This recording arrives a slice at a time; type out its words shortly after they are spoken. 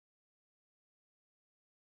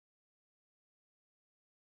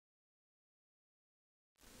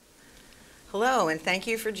Hello, and thank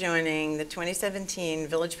you for joining the 2017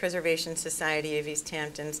 Village Preservation Society of East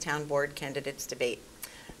Hampton's Town Board Candidates Debate.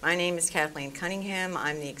 My name is Kathleen Cunningham.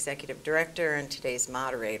 I'm the Executive Director and today's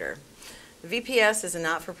moderator. The VPS is a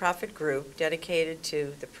not-for-profit group dedicated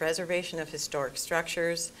to the preservation of historic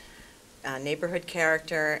structures, neighborhood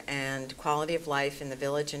character, and quality of life in the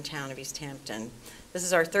village and town of East Hampton. This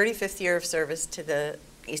is our 35th year of service to the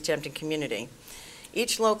East Hampton community.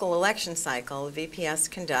 Each local election cycle, the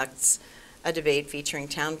VPS conducts a debate featuring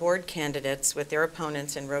town board candidates with their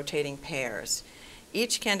opponents in rotating pairs.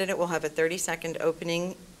 Each candidate will have a 60-second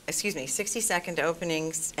opening and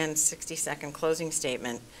 60-second closing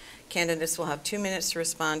statement. Candidates will have 2 minutes to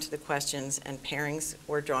respond to the questions, and pairings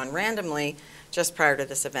were drawn randomly just prior to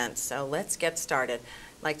this event. So let's get started.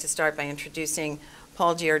 I'd like to start by introducing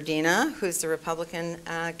Paul Giardina, who's the Republican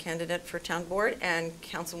candidate for town board, and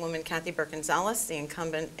Councilwoman Kathee Burke-Gonzalez, the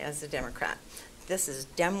incumbent as the Democrat. This is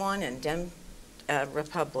Dem 1 and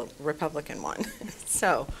Republican 1.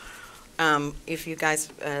 So if you guys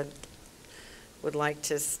would like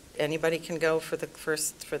to, anybody can go for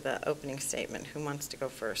the opening statement. Who wants to go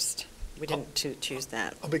first? We didn't choose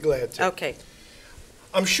that. I'll be glad to. Okay.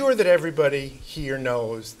 I'm sure that everybody here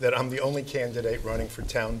knows that I'm the only candidate running for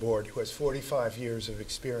town board who has 45 years of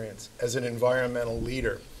experience as an environmental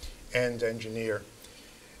leader and engineer.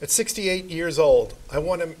 At 68 years old, I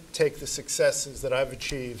want to take the successes that I've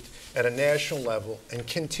achieved at a national level and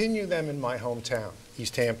continue them in my hometown,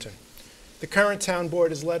 East Hampton. The current town board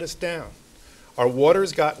has let us down. Our water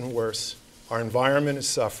has gotten worse. Our environment is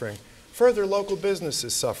suffering. Further, local business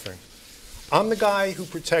is suffering. I'm the guy who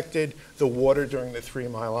protected the water during the 3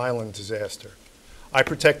 Mile Island disaster. I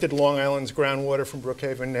protected Long Island's groundwater from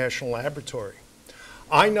Brookhaven National Laboratory.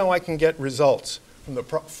 I know I can get results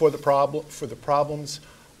for the problems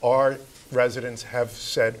our residents have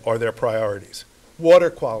said are their priorities: water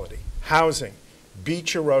quality, housing,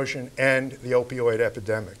 beach erosion, and the opioid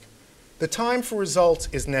epidemic. The time for results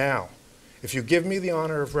is now. If you give me the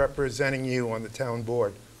honor of representing you on the town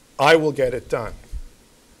board, I will get it done.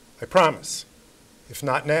 I promise. If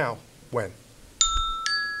not now, when?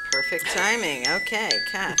 Perfect timing. Okay,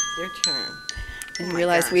 Kath, your turn. Didn't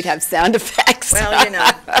realize we'd have sound effects. Well, you know,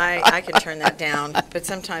 I can turn that down, but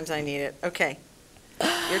sometimes I need it. Okay,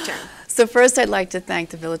 your turn. So first, I'd like to thank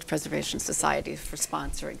the Village Preservation Society for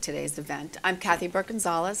sponsoring today's event. I'm Kathee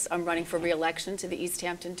Burke-Gonzalez. I'm running for re-election to the East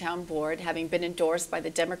Hampton Town Board, having been endorsed by the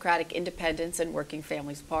Democratic Independence and Working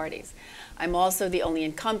Families parties. I'm also the only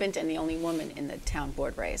incumbent and the only woman in the town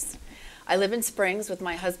board race. I live in Springs with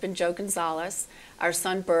my husband, Joe Gonzalez, our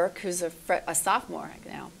son, Burke, who's a sophomore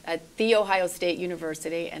now at The Ohio State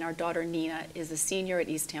University, and our daughter, Nina, is a senior at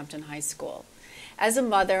East Hampton High School. As a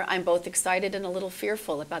mother, I'm both excited and a little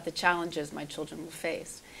fearful about the challenges my children will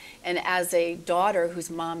face. And as a daughter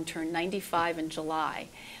whose mom turned 95 in July,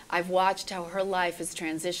 I've watched how her life has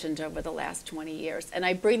transitioned over the last 20 years. And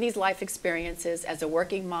I bring these life experiences as a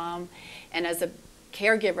working mom and as a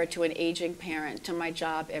caregiver to an aging parent to my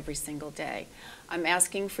job every single day. I'm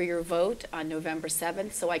asking for your vote on November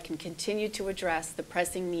 7th so I can continue to address the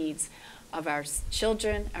pressing needs of our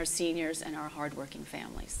children, our seniors, and our hardworking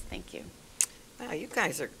families. Thank you. Wow, you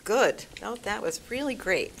guys are good. Oh, that was really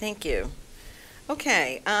great. Thank you.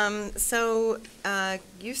 Okay,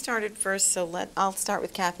 you started first, so I'll start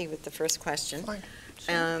with Kathee with the first question. Fine.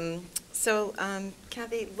 Sure.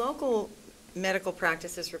 Kathee, local medical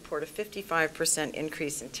practices report a 55%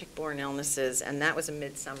 increase in tick-borne illnesses, and that was a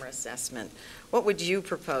midsummer assessment. What would you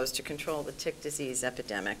propose to control the tick disease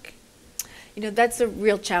epidemic? You know, that's a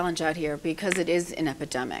real challenge out here because it is an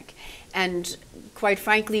epidemic. And quite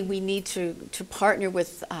frankly, we need to partner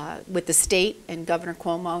with the state, and Governor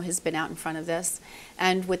Cuomo has been out in front of this,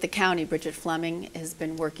 and with the county. Bridget Fleming has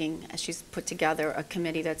been working, she's put together a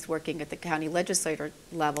committee that's working at the county legislator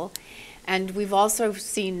level. And we've also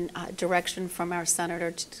seen direction from our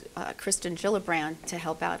Senator Kristen Gillibrand to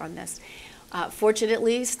help out on this.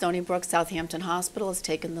 Fortunately, Stony Brook Southampton Hospital has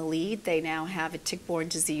taken the lead. They now have a tick-borne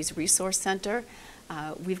disease resource center.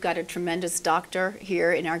 We've got a tremendous doctor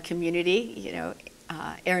here in our community, you know,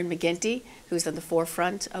 Erin McGinty, who's on the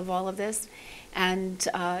forefront of all of this. And,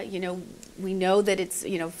 you know, we know that it's,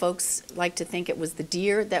 you know, folks like to think it was the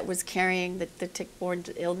deer that was carrying the tick-borne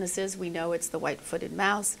illnesses. We know it's the white-footed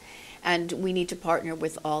mouse. And we need to partner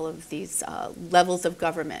with all of these levels of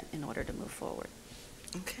government in order to move forward.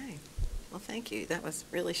 Okay. Well, thank you. That was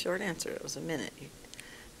a really short answer. It was a minute.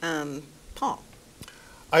 Paul.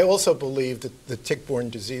 I also believe that the tick-borne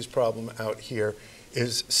disease problem out here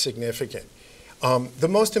is significant. The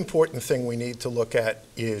most important thing we need to look at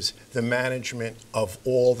is the management of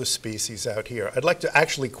all the species out here. I'd like to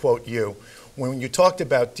actually quote you. When you talked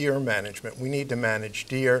about deer management, we need to manage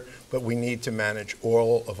deer, but we need to manage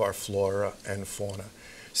all of our flora and fauna.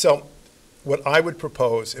 So what I would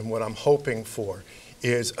propose and what I'm hoping for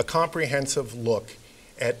is a comprehensive look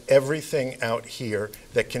at everything out here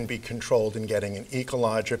that can be controlled and getting an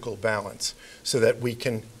ecological balance so that we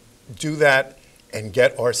can do that and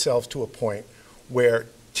get ourselves to a point where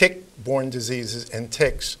tick-borne diseases and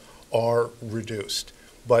ticks are reduced.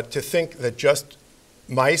 But to think that just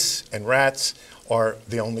mice and rats are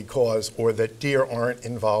the only cause or that deer aren't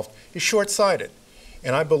involved is short-sighted.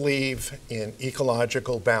 And I believe in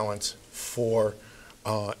ecological balance for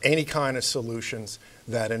any kind of solutions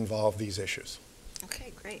that involve these issues.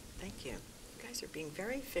 Okay, great. Thank you. You guys are being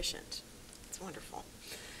very efficient. It's wonderful.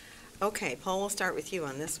 Okay, Paul, we'll start with you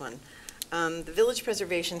on this one. The Village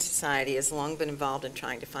Preservation Society has long been involved in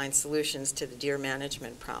trying to find solutions to the deer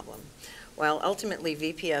management problem. While ultimately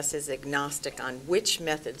VPS is agnostic on which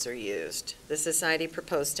methods are used, the Society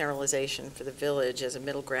proposed sterilization for the village as a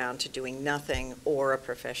middle ground to doing nothing or a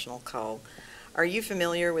professional cull. Are you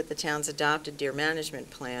familiar with the town's adopted deer management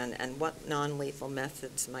plan, and what non-lethal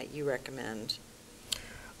methods might you recommend?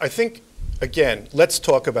 I think, again, let's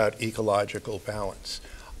talk about ecological balance.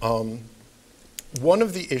 One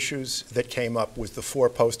of the issues that came up was the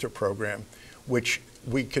four-poster program, which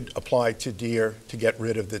we could apply to deer to get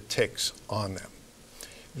rid of the ticks on them.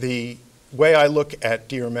 The way I look at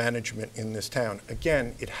deer management in this town,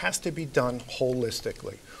 again, it has to be done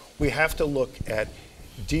holistically. We have to look at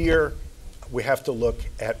deer, we have to look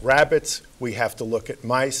at rabbits, we have to look at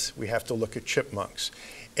mice, we have to look at chipmunks.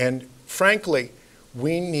 And frankly,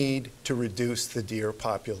 we need to reduce the deer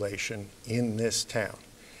population in this town.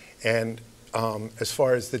 And as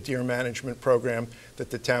far as the deer management program that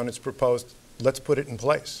the town has proposed, let's put it in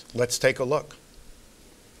place. Let's take a look.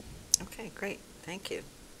 Okay, great. Thank you.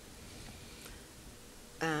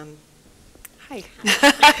 Hi.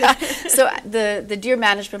 So the deer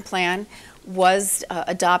management plan was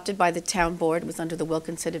adopted by the town board. It was under the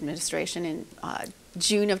Wilkinson administration in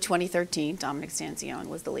June of 2013. Dominic Stanzione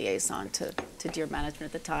was the liaison to deer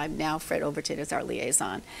management at the time. Now Fred Overton is our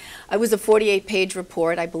liaison. It was a 48-page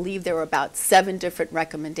report. I believe there were about 7 different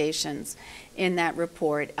recommendations in that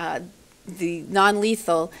report. The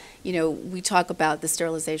non-lethal, you know, we talk about the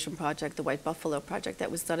sterilization project, the White Buffalo project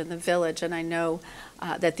that was done in the village, and I know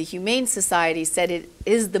that the Humane Society said it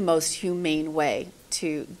is the most humane way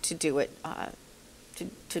to do it,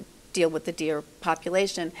 to deal with the deer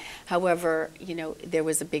population. However, you know, there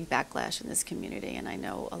was a big backlash in this community, and I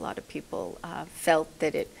know a lot of people felt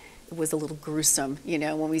that it was a little gruesome, you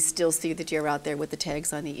know, when we still see the deer out there with the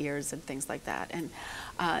tags on the ears and things like that. And,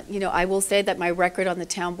 you know, I will say that my record on the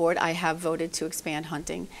town board, I have voted to expand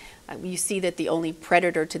hunting. You see that the only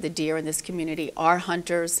predator to the deer in this community are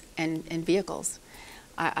hunters and vehicles.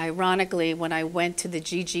 Ironically, when I went to the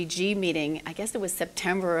GGG meeting, I guess it was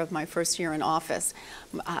September of my first year in office,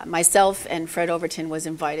 myself and Fred Overton was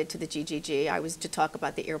invited to the GGG. I was to talk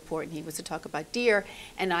about the airport and he was to talk about deer,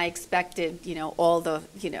 and I expected, you know, all the,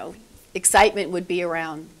 you know, excitement would be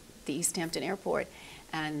around the East Hampton airport,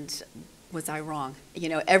 and was I wrong? You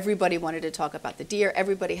know, everybody wanted to talk about the deer.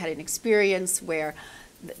 Everybody had an experience where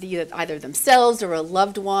either themselves or a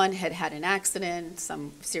loved one had had an accident,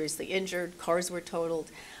 some seriously injured, cars were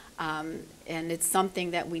totaled, and it's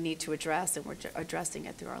something that we need to address, and we're addressing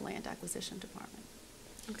it through our land acquisition department.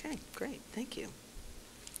 Okay, great, thank you.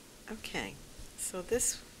 Okay, so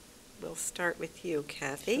this, we'll start with you,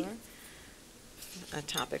 Kathee. Sure. A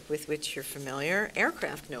topic with which you're familiar.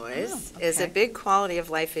 Aircraft noise okay. is a big quality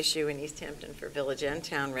of life issue in East Hampton for village and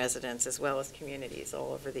town residents, as well as communities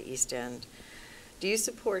all over the East End. Do you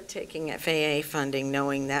support taking FAA funding,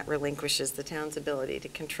 knowing that relinquishes the town's ability to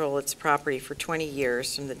control its property for 20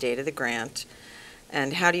 years from the date of the grant?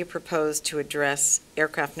 And how do you propose to address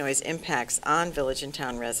aircraft noise impacts on village and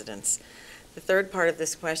town residents? The third part of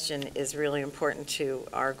this question is really important to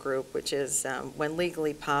our group, which is, when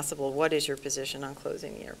legally possible, what is your position on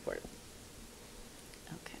closing the airport?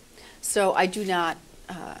 Okay. So I do not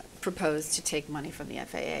propose to take money from the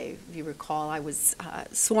FAA. If you recall, I was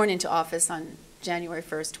sworn into office on January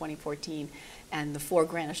 1st, 2014, and the 4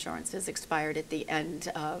 grant assurances expired at the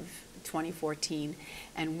end of 2014,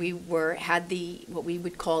 and we had what we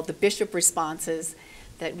would call the Bishop responses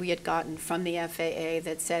that we had gotten from the FAA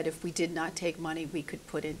that said if we did not take money, we could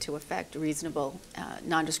put into effect reasonable,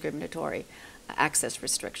 non-discriminatory access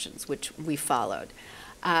restrictions, which we followed.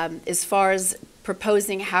 As far as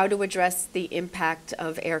proposing how to address the impact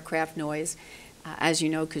of aircraft noise, As you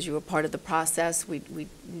know, because you were part of the process, we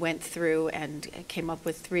went through and came up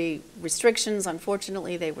with 3 restrictions.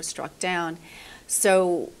 Unfortunately, they were struck down.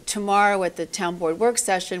 So tomorrow at the town board work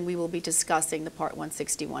session, we will be discussing the Part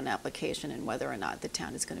 161 application and whether or not the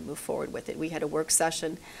town is going to move forward with it. We had a work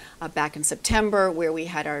session back in September where we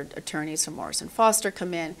had our attorneys from Morrison Foster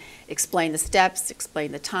come in, explain the steps,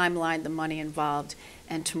 explain the timeline, the money involved,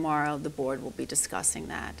 and tomorrow the board will be discussing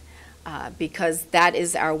that. Because that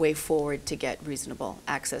is our way forward to get reasonable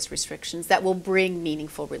access restrictions that will bring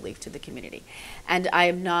meaningful relief to the community. And I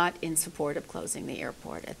am not in support of closing the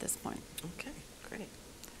airport at this point. Okay, great.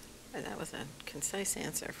 Well, that was a concise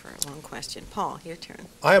answer for a long question. Paul, your turn.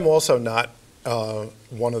 I am also not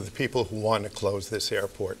one of the people who want to close this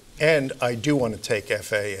airport, and I do want to take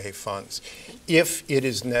FAA funds if it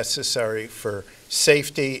is necessary for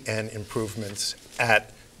safety and improvements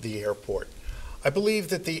at the airport. I believe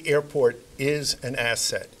that the airport is an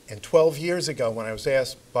asset. And 12 years ago, when I was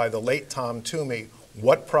asked by the late Tom Toomey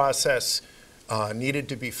what process needed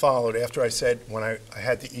to be followed after I said when I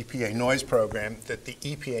had the EPA noise program that the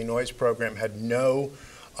EPA noise program had no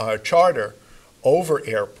charter over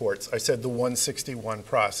airports, I said the 161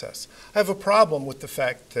 process. I have a problem with the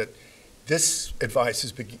fact that this advice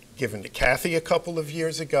has been given to Kathee a couple of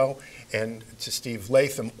years ago and to Steve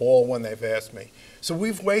Latham, all when they've asked me. So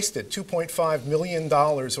we've wasted $2.5 million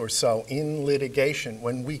or so in litigation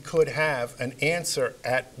when we could have an answer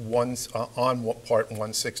at on Part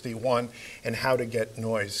 161 and how to get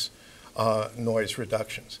noise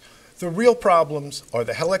reductions. The real problems are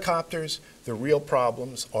the helicopters. The real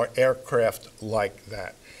problems are aircraft like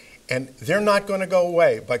that. And they're not going to go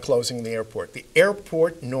away by closing the airport. The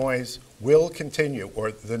airport noise will continue,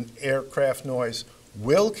 or the aircraft noise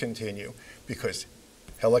will continue, because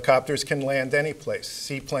helicopters can land any place.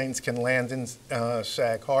 Seaplanes can land in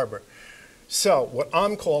Sag Harbor. So what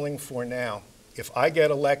I'm calling for now, if I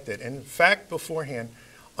get elected, and in fact beforehand,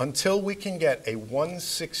 until we can get a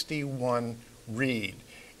 161 read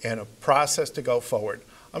and a process to go forward,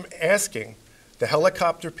 I'm asking the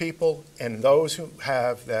helicopter people and those who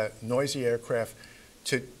have the noisy aircraft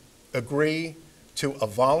to agree to a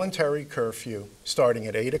voluntary curfew starting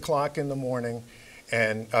at 8 o'clock in the morning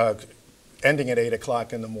and ending at 8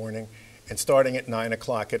 o'clock in the morning and starting at 9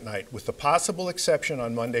 o'clock at night, with the possible exception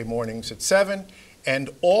on Monday mornings at 7, and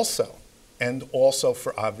also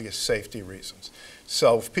for obvious safety reasons.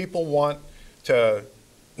 So if people want to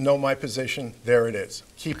know my position, there it is.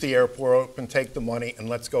 Keep the airport open, take the money, and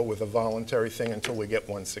let's go with a voluntary thing until we get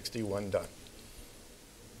 161 done.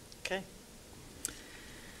 Okay.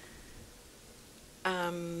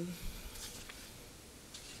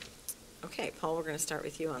 Okay, Paul, we're going to start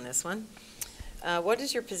with you on this one. What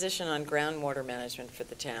is your position on groundwater management for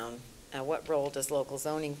the town? What role does local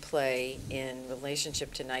zoning play in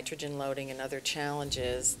relationship to nitrogen loading and other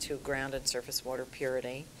challenges to ground and surface water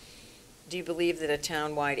purity? Do you believe that a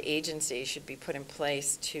town-wide agency should be put in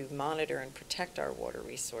place to monitor and protect our water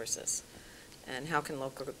resources? And how can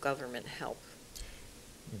local government help?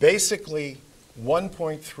 Basically,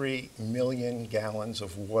 1.3 million gallons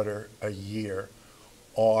of water a year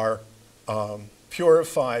are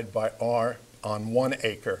purified by on 1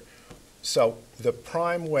 acre. So the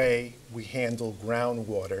prime way we handle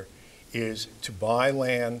groundwater is to buy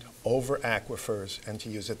land over aquifers and to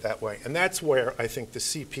use it that way. And that's where I think the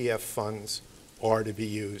CPF funds are to be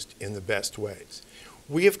used in the best ways.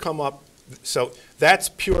 We have come up, so that's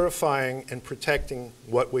purifying and protecting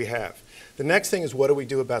what we have. The next thing is, what do we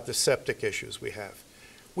do about the septic issues we have?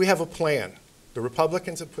 We have a plan. The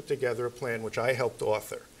Republicans have put together a plan, which I helped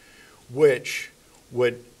author, which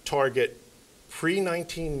would target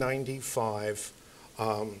pre-1995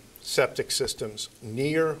 septic systems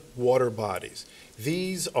near water bodies.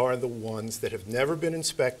 These are the ones that have never been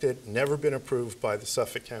inspected, never been approved by the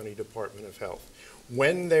Suffolk County Department of Health.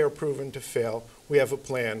 When they are proven to fail, we have a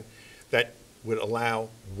plan that would allow,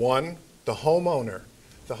 one, the homeowner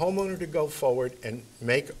to go forward and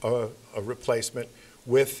make a replacement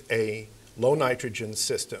with a low nitrogen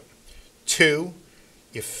system. Two,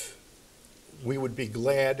 if we would be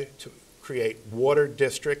glad to create water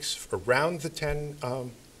districts around the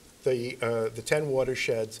 10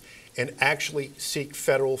 watersheds and actually seek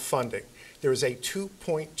federal funding. There is a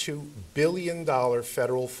 $2.2 billion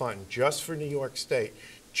federal fund just for New York State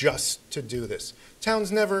just to do this.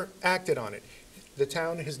 Town's never acted on it. The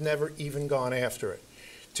town has never even gone after it.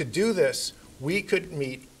 To do this, we could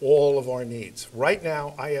meet all of our needs. Right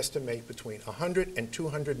now, I estimate between $100 and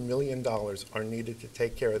 $200 million are needed to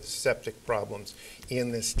take care of the septic problems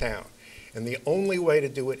in this town. And the only way to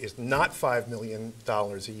do it is not $5 million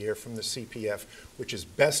a year from the CPF, which is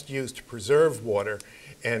best used to preserve water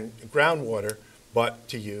and groundwater, but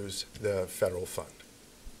to use the federal fund.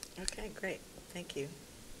 Okay, great. Thank you.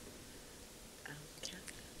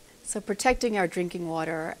 So protecting our drinking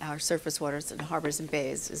water, our surface waters and harbors and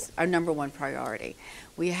bays is our #1 priority.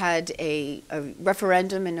 We had a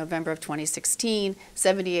referendum in November of 2016.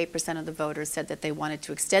 78% of the voters said that they wanted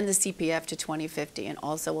to extend the CPF to 2050 and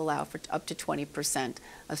also allow for up to 20%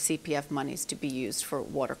 of CPF monies to be used for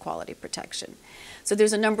water quality protection. So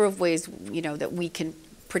there's a number of ways, that we can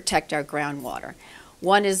protect our groundwater.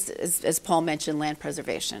 One is, as Paul mentioned, land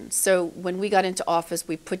preservation. So when we got into office,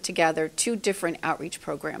 we put together 2 different outreach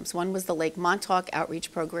programs. One was the Lake Montauk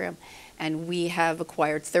Outreach Program, and we have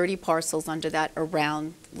acquired 30 parcels under that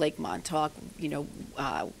around Lake Montauk,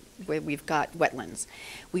 where we've got wetlands.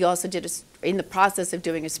 We also did, in the process of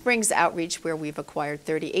doing a Springs outreach, where we've acquired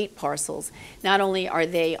 38 parcels. Not only are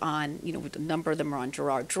they on, a number of them are on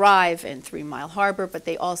Girard Drive and 3 Mile Harbor, but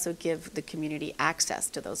they also give the community access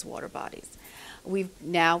to those water bodies. We've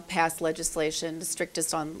now passed legislation, the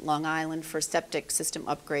strictest on Long Island, for septic system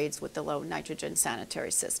upgrades with the low nitrogen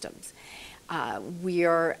sanitary systems. We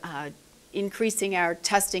are increasing our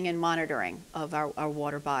testing and monitoring of our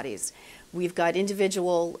water bodies. We've got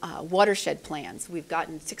individual watershed plans. We've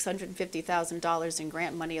gotten $650,000 in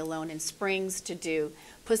grant money alone in Springs to do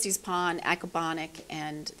Pussy's Pond, Accabonac,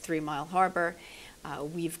 and 3 Mile Harbor.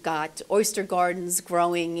 We've got oyster gardens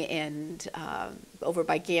growing over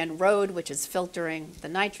by Gann Road, which is filtering the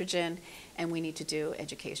nitrogen, and we need to do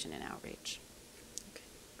education and outreach. Okay,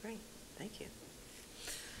 great. Thank you.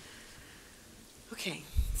 Okay,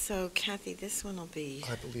 so Kathee, this one will be...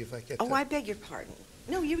 I believe I get Oh, that. I beg your pardon.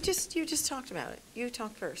 No, you just talked about it. You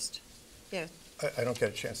talked first. Yeah. I don't get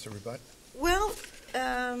a chance to rebut? Well,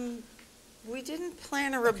 we didn't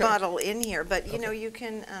plan a rebuttal in here, but you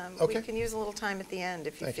can, Okay. we can use a little time at the end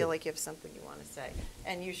if you Thank feel you. like you have something you want to say.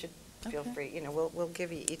 And you should feel Okay. free, we'll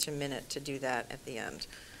give you each a minute to do that at the end.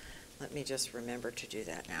 Let me just remember to do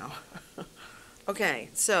that now. Okay,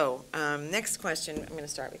 so next question, I'm going to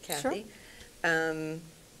start with Kathee.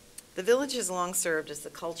 The village has long served as the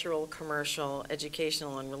cultural, commercial,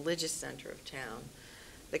 educational, and religious center of town.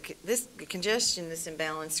 The congestion this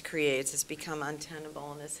imbalance creates has become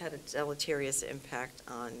untenable and has had a deleterious impact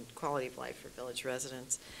on quality of life for village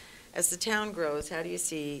residents. As the town grows, how do you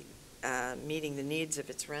see meeting the needs of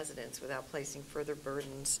its residents without placing further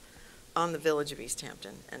burdens on the village of East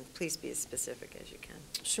Hampton? And please be as specific as you can.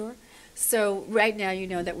 Sure. So right now, you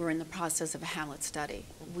know that we're in the process of a Hamlet study.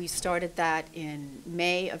 We started that in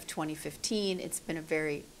May of 2015. It's been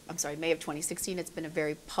May of 2016. It's been a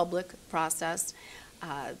very public process.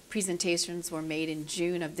 Presentations were made in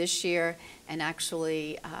June of this year, and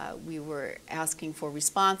actually we were asking for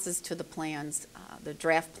responses to the plans, the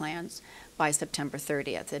draft plans, by September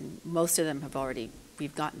 30th, and most of them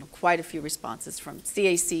we've gotten quite a few responses from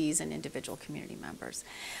CACs and individual community members.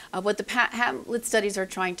 What the Hamlet studies are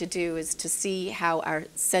trying to do is to see how our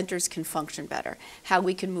centers can function better, how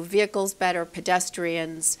we can move vehicles better,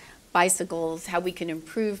 pedestrians, bicycles, how we can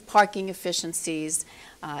improve parking efficiencies,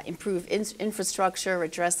 improve infrastructure,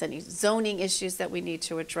 address any zoning issues that we need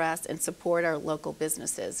to address, and support our local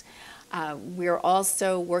businesses. We're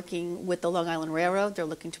also working with the Long Island Railroad. They're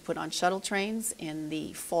looking to put on shuttle trains in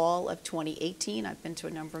the fall of 2018. I've been to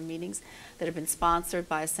a number of meetings that have been sponsored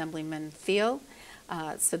by Assemblyman Thiel,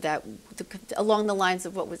 so that along the lines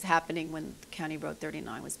of what was happening when County Road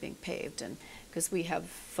 39 was being paved. And because we have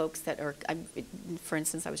folks that are, for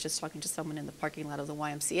instance, I was just talking to someone in the parking lot of the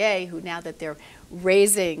YMCA who, now that they're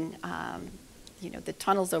raising, the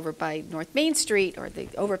tunnels over by North Main Street or the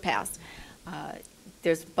overpass,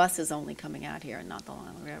 there's buses only coming out here and not the Long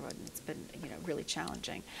Island Railroad, and it's been really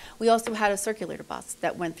challenging. We also had a circulator bus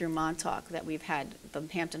that went through Montauk, that we've had the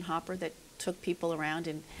Hampton Hopper that took people around,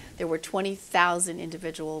 and there were 20,000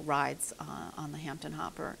 individual rides on the Hampton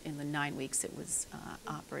Hopper in the 9 weeks it was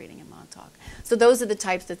operating in Montauk. So those are the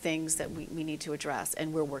types of things that we need to address,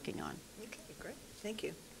 and we're working on. Okay, great. Thank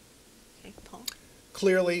you. Okay, Paul?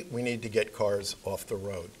 Clearly, we need to get cars off the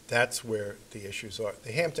road. That's where the issues are.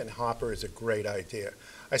 The Hampton Hopper is a great idea.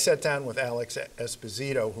 I sat down with Alex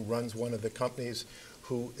Esposito, who runs one of the companies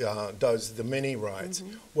who does the mini rides.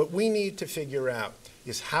 Mm-hmm. What we need to figure out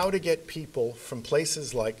is how to get people from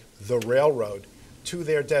places like the railroad to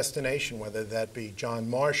their destination, whether that be John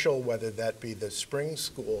Marshall, whether that be the Spring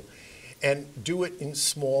School, and do it in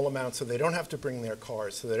small amounts so they don't have to bring their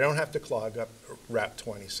cars, so they don't have to clog up Route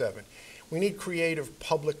 27. We need creative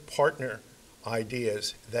public partner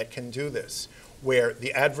ideas that can do this, where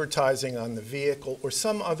the advertising on the vehicle or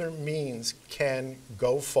some other means can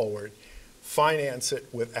go forward, finance it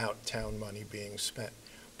without town money being spent.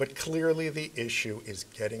 But clearly the issue is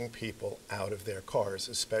getting people out of their cars,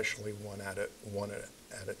 especially one at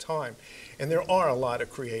a time. And there are a lot of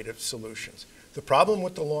creative solutions. The problem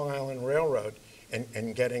with the Long Island Railroad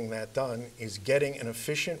and getting that done is getting an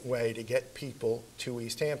efficient way to get people to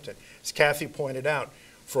East Hampton. As Kathee pointed out,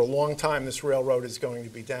 for a long time this railroad is going to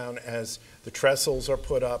be down as the trestles are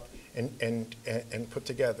put up and put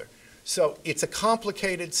together. So it's a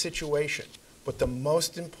complicated situation, but the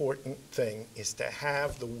most important thing is to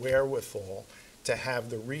have the wherewithal, to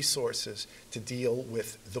have the resources to deal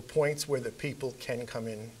with the points where the people can come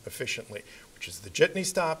in efficiently, which is the jitney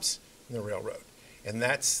stops and the railroad. And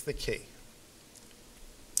that's the key.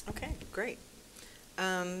 Okay, great.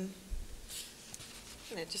 I'm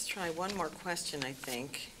going to just try one more question, I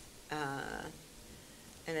think.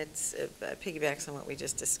 And it's piggybacks on what we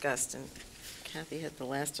just discussed. And Kathee had the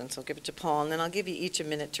last one, so I'll give it to Paul. And then I'll give you each a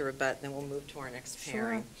minute to rebut, and then we'll move to our next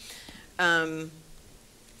pairing. The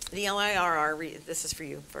LIRR, this is for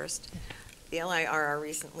you first. The LIRR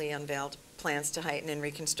recently unveiled plans to heighten and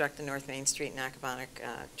reconstruct the North Main Street and Accabonac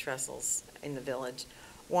trestles in the village.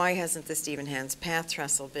 Why hasn't the Stephen Hans Path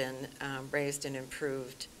trestle been raised and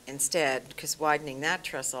improved instead? Because widening that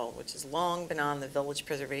trestle, which has long been on the Village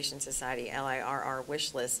Preservation Society LIRR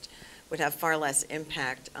wish list, would have far less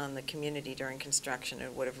impact on the community during construction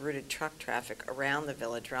and would have routed truck traffic around the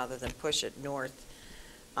village rather than push it north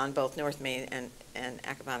on both North Main and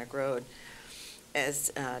Accabonac Road,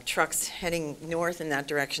 as trucks heading north in that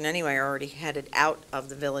direction anyway are already headed out of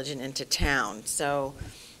the village and into town. So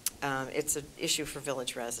it's an issue for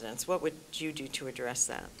village residents. What would you do to address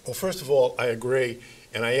that? Well, first of all, I agree,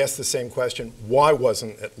 and I asked the same question, why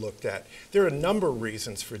wasn't it looked at? There are a number of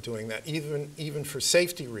reasons for doing that, even for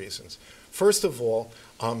safety reasons. First of all,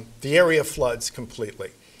 the area floods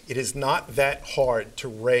completely. It is not that hard to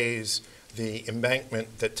raise the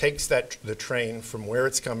embankment that takes the train from where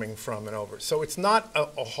it's coming from and over. So it's not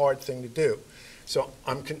a hard thing to do. So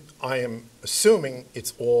I am assuming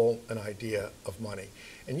it's all an idea of money.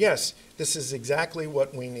 And yes, this is exactly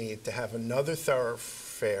what we need to have another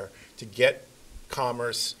thoroughfare to get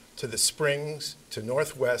commerce to the Springs, to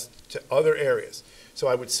Northwest, to other areas. So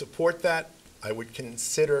I would support that. I would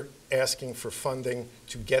consider asking for funding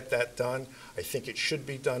to get that done. I think it should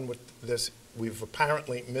be done with this. We've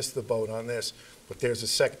apparently missed the boat on this, but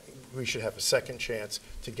there's we should have a second chance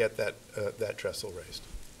to get that trestle raised.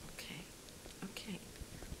 Okay.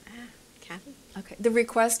 Kathee? Okay, the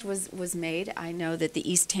request was made. I know that the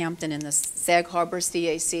East Hampton and the Sag Harbor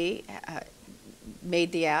CAC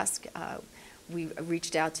made the ask. We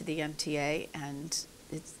reached out to the MTA, and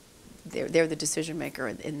they're the decision maker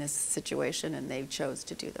in this situation, and they chose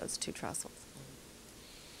to do those two trestles.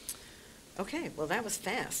 Okay, well that was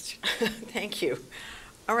fast. Thank you.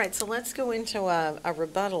 All right, so let's go into a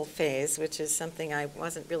rebuttal phase, which is something I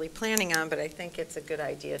wasn't really planning on, but I think it's a good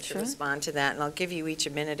idea to respond to that. And I'll give you each a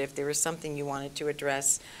minute if there was something you wanted to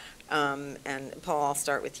address. And Paul, I'll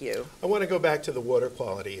start with you. I want to go back to the water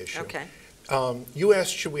quality issue. Okay. You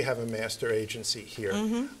asked, should we have a master agency here?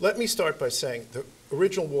 Mm-hmm. Let me start by saying the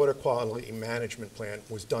original water quality management plan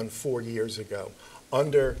was done 4 years ago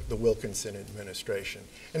under the Wilkinson administration.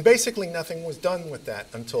 And basically nothing was done with that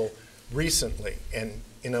until recently. And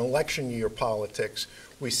in election year politics,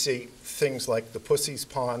 we see things like the Pussy's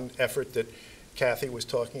Pond effort that Kathee was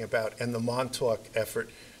talking about and the Montauk effort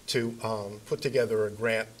to put together a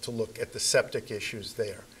grant to look at the septic issues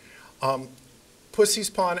there. Pussy's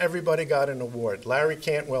Pond, everybody got an award. Larry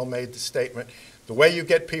Cantwell made the statement, the way you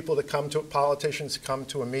get people to come to, politicians to come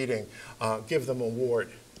to a meeting, give them an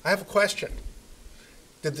award. I have a question.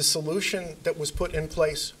 Did the solution that was put in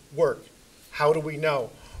place work? How do we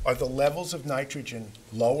know? Are the levels of nitrogen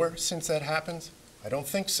lower since that happens? I don't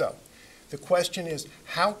think so. The question is,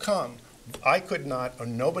 how come I could not, or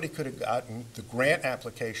nobody could have gotten the grant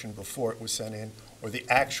application before it was sent in, or the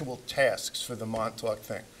actual tasks for the Montauk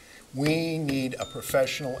thing? We need a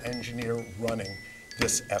professional engineer running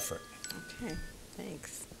this effort. Okay,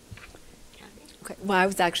 thanks. Okay. Well, I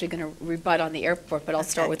was actually going to rebut on the airport, but I'll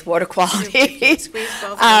start with water quality. Squeeze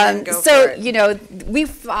both of them and go for it. You know, we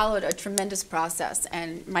followed a tremendous process,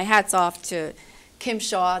 and my hat's off to Kim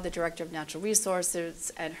Shaw, the Director of Natural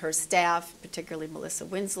Resources, and her staff, particularly Melissa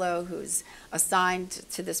Winslow, who's assigned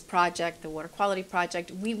to this project, the water quality project.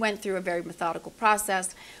 We went through a very methodical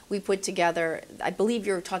process. We put together, I believe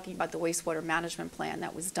you're talking about the wastewater management plan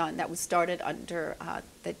that was done, that was started under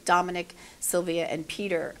that Dominic, Sylvia, and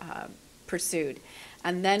Peter pursued.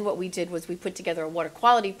 And then what we did was we put together a water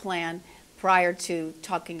quality plan prior to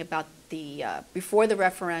talking about the, before the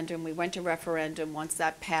referendum. We went to referendum. Once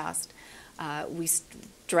that passed, we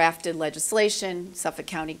drafted legislation. Suffolk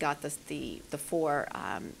County got the 4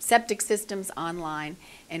 septic systems online,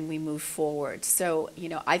 and we moved forward. So,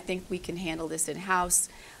 I think we can handle this in-house,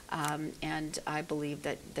 and I believe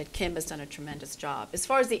that Kim has done a tremendous job. As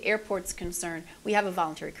far as the airport's concerned, we have a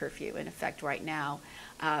voluntary curfew in effect right now,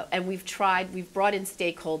 and we've brought in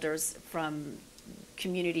stakeholders from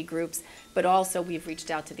community groups, but also we've reached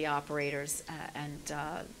out to the operators, and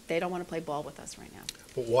they don't want to play ball with us right now.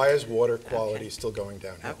 But why is water quality still going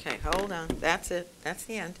downhill? Okay, hold on. That's it. That's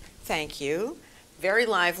the end. Thank you. Very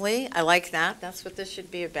lively. I like that. That's what this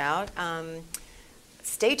should be about.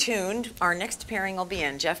 Stay tuned. Our next pairing will be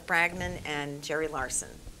in Jeff Bragman and Jerry Larsen.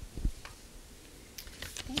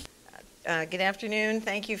 Good afternoon.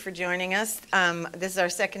 Thank you for joining us. This is our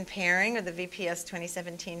second pairing of the VPS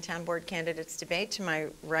 2017 Town Board Candidates Debate. To my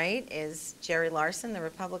right is Jerry Larsen, the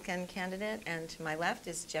Republican candidate, and to my left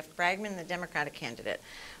is Jeff Bragman, the Democratic candidate.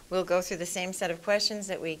 We'll go through the same set of questions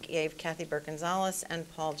that we gave Kathee Burke-Gonzalez and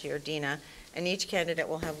Paul Giardina, and each candidate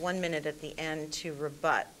will have 1 minute at the end to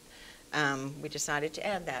rebut. We decided to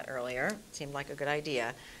add that earlier. It seemed like a good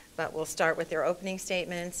idea. But we'll start with their opening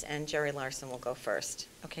statements, and Jerry Larsen will go first.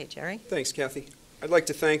 Okay, Jerry? Thanks, Kathy. I'd like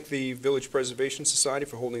to thank the Village Preservation Society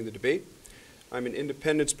for holding the debate. I'm an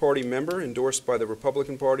Independence Party member endorsed by the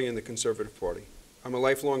Republican Party and the Conservative Party. I'm a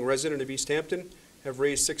lifelong resident of East Hampton, have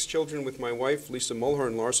raised 6 children with my wife, Lisa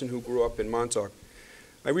Mulhern Larsen, who grew up in Montauk.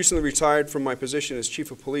 I recently retired from my position as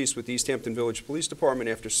Chief of Police with the East Hampton Village Police Department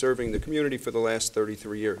after serving the community for the last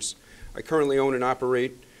 33 years. I currently own and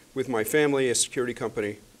operate with my family a security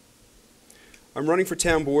company. I'm running for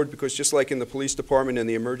town board because just like in the police department and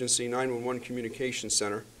the emergency 911 communications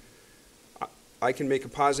center, I can make a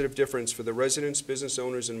positive difference for the residents, business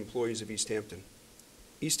owners, and employees of East Hampton.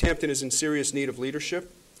 East Hampton is in serious need of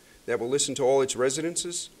leadership that will listen to all its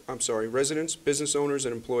residents, business owners,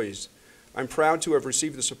 and employees. I'm proud to have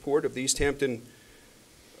received the support of the East Hampton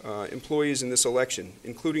employees in this election,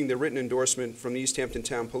 including the written endorsement from the East Hampton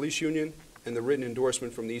Town Police Union and the written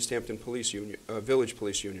endorsement from the East Hampton Police Union, Village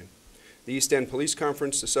Police Union, the East End Police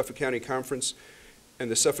Conference, the Suffolk County Conference,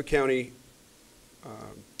 and the Suffolk County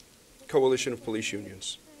Coalition of Police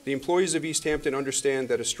Unions. The employees of East Hampton understand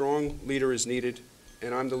that a strong leader is needed,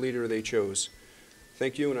 and I'm the leader they chose.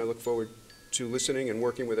 Thank you, and I look forward to listening and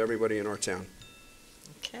working with everybody in our town.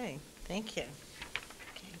 Okay, thank you.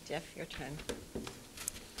 Okay, Jeff, your turn.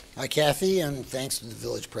 Hi, Kathy, and thanks to the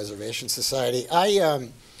Village Preservation Society. I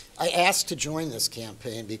asked to join this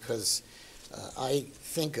campaign because I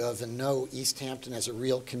think of and know East Hampton as a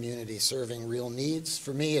real community serving real needs.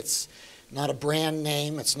 For me, it's not a brand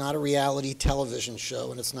name, it's not a reality television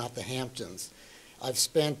show, and it's not the Hamptons. I've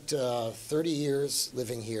spent 30 years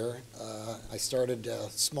living here. I started a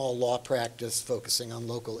small law practice focusing on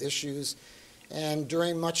local issues, and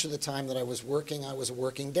during much of the time that I was a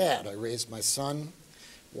working dad. I raised my son,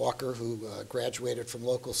 Walker, who graduated from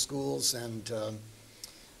local schools and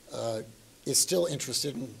is still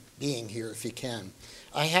interested in being here if he can.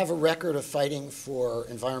 I have a record of fighting for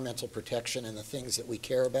environmental protection and the things that we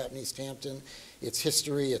care about in East Hampton. Its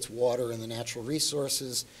history, its water, and the natural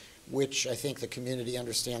resources, which I think the community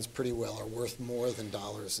understands pretty well, are worth more than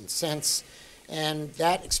dollars and cents. And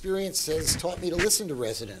that experience has taught me to listen to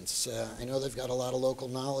residents. I know they've got a lot of local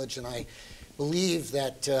knowledge, and I believe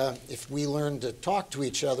that if we learn to talk to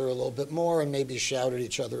each other a little bit more and maybe shout at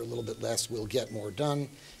each other a little bit less, we'll get more done.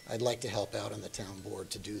 I'd like to help out on the town board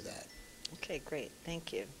to do that. Okay, great.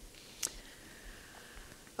 Thank you.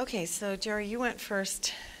 Okay, so Jerry, you went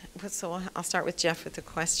first, so I'll start with Jeff with the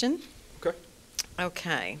question. Okay.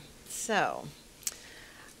 Okay, so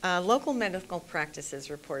local medical practices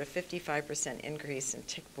report a 55% increase in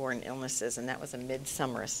tick-borne illnesses, and that was a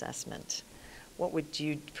midsummer assessment. What would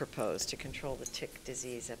you propose to control the tick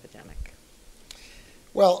disease epidemic?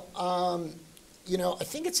 Well, you know, I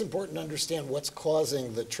think it's important to understand what's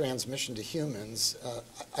causing the transmission to humans.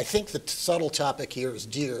 I think the subtle topic here is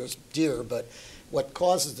deer, but what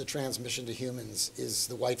causes the transmission to humans is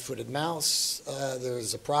the white-footed mouse.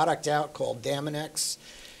 There's a product out called Daminex,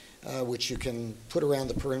 which you can put around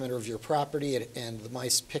the perimeter of your property, and the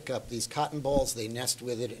mice pick up these cotton balls, they nest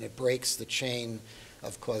with it, and it breaks the chain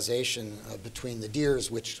of causation between the deers,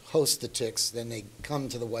 which host the ticks. Then they come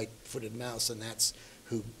to the white-footed mouse, and that's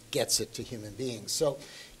who gets it to human beings. So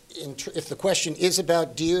if the question is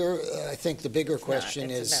about deer, I think the bigger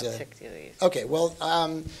question is... about tick disease. Okay, well,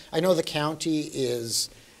 I know the county is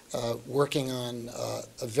working on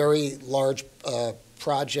a very large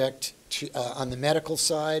project on the medical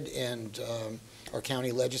side, and our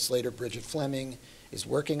county legislator, Bridget Fleming, is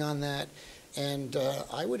working on that. And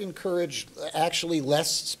I would encourage actually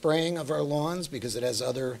less spraying of our lawns because it has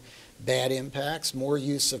other bad impacts, more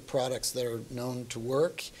use of products that are known to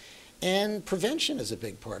work, and prevention is a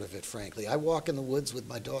big part of it, frankly. I walk in the woods with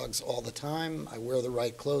my dogs all the time. I wear the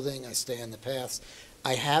right clothing. I stay on the paths.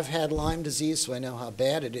 I have had Lyme disease, so I know how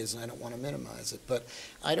bad it is, and I don't want to minimize it. But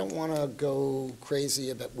I don't want to go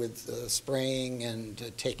crazy with spraying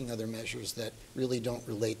and taking other measures that really don't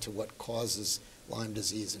relate to what causes Lyme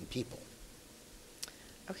disease in people.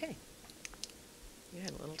 Okay. You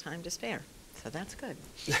had a little time to spare, so that's good.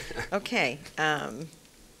 Okay.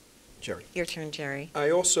 Jerry. Your turn, Jerry. I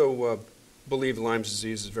also believe Lyme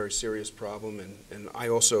disease is a very serious problem, and I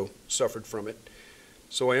also suffered from it.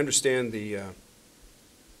 So I understand the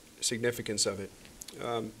significance of it.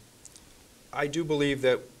 I do believe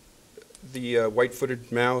that the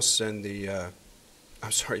white-footed mouse and the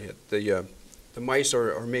mice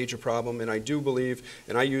are a major problem, and I do believe,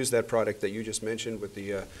 and I use that product that you just mentioned with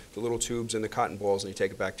the little tubes and the cotton balls, and they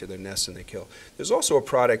take it back to their nests and they kill. There's also a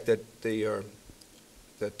product that they're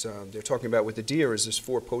talking about with the deer, is this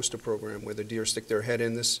 4-poster program where the deer stick their head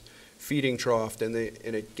in this feeding trough, and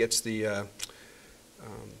it gets the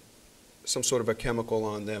some sort of a chemical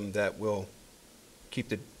on them that will keep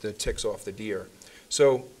the ticks off the deer.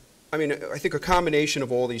 So, I mean, I think a combination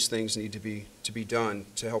of all these things need to be done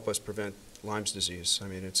to help us prevent Lyme's disease. I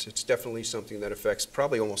mean, it's definitely something that affects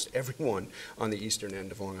probably almost everyone on the eastern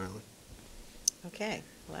end of Long Island. Okay.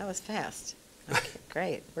 Well, that was fast. Okay,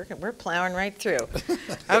 great. We're plowing right through. Okay.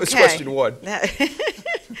 That was question one.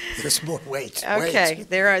 There's more. Wait. Okay,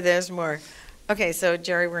 there's more. Okay, so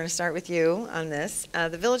Jerry, we're going to start with you on this.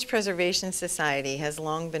 The Village Preservation Society has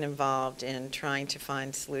long been involved in trying to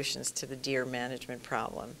find solutions to the deer management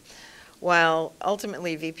problem. While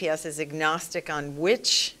ultimately VPS is agnostic on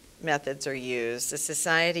which methods are used, the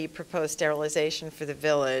Society proposed sterilization for the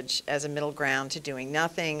village as a middle ground to doing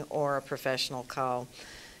nothing or a professional call.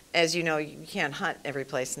 As you know, you can't hunt every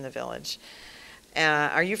place in the village.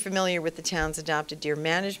 Are you familiar with the town's adopted deer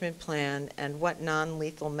management plan, and what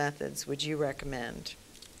non-lethal methods would you recommend?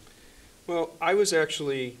 Well, I was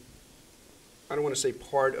actually, I don't want to say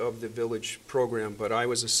part of the village program, but I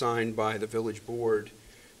was assigned by the village board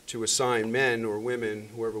to assign men or women,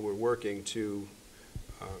 whoever were working, to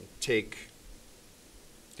take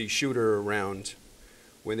the shooter around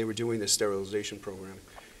when they were doing the sterilization program.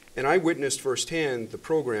 And I witnessed firsthand the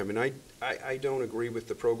program, and I don't agree with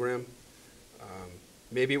the program.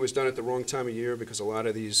 Maybe it was done at the wrong time of year because a lot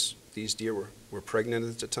of these deer were pregnant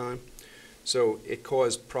at the time. So it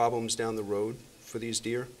caused problems down the road for these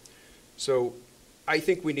deer. So I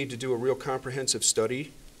think we need to do a real comprehensive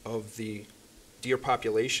study of the deer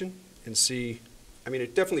population and see, I mean,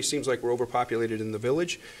 it definitely seems like we're overpopulated in the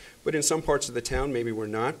village, but in some parts of the town maybe we're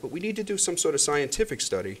not. But we need to do some sort of scientific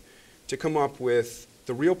study to come up with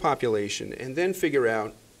the real population and then figure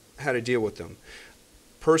out how to deal with them.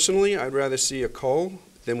 Personally, I'd rather see a cull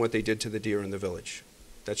than what they did to the deer in the village.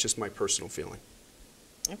 That's just my personal feeling.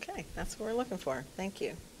 Okay, that's what we're looking for. Thank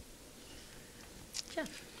you.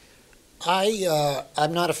 Jeff.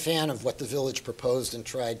 I'm not a fan of what the village proposed and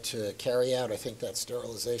tried to carry out. I think that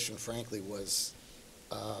sterilization, frankly, was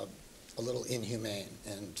a little inhumane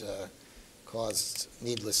and caused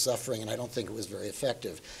needless suffering, and I don't think it was very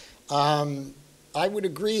effective. I would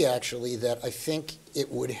agree, actually, that I think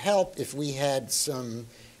it would help if we had some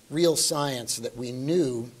real science that we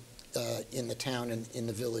knew in the town and in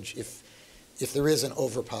the village if there is an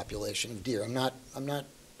overpopulation of deer.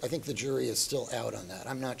 I think the jury is still out on that.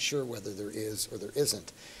 I'm not sure whether there is or there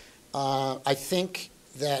isn't. I think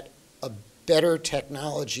that a better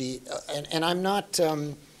technology, and I'm not,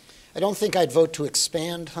 I don't think I'd vote to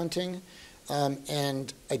expand hunting,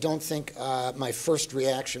 and I don't think my first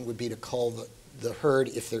reaction would be to cull the herd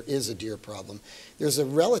if there is a deer problem. There's a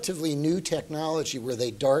relatively new technology where they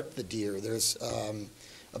dart the deer. There's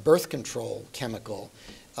a birth control chemical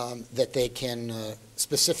that they can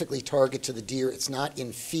specifically target to the deer. It's not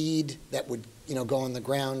in feed that would go on the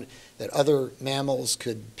ground that other mammals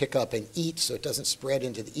could pick up and eat, so it doesn't spread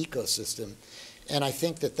into the ecosystem. And I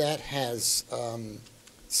think that has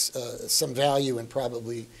some value and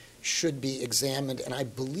probably should be examined. And I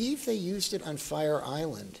believe they used it on Fire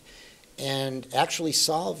Island and actually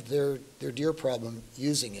solved their deer problem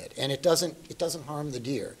using it. And it doesn't harm the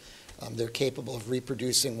deer. They're capable of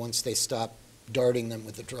reproducing once they stop darting them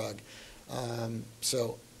with the drug.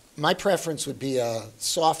 So my preference would be a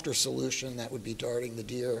softer solution that would be darting the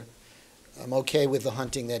deer. I'm okay with the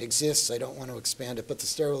hunting that exists. I don't want to expand it, but the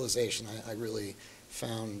sterilization I really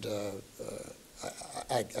found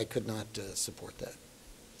I could not support that.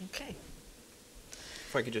 Okay.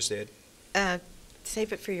 If I could just add.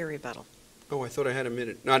 Save it for your rebuttal. Oh, I thought I had a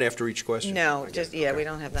minute. Not after each question. No, I just, get it. Okay. we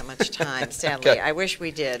don't have that much time, sadly. Okay. I wish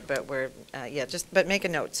we did, but but make a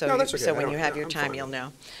note, No, that's okay. so I when don't- you have your I'm time, fine. you'll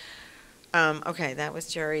know. Okay, that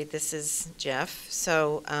was Jerry. This is Jeff.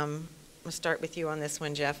 So we'll start with you on this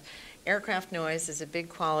one, Jeff. Aircraft noise is a big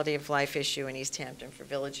quality of life issue in East Hampton for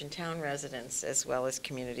village and town residents, as well as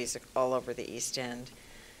communities all over the East End.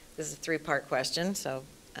 This is a three-part question, so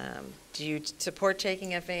do you support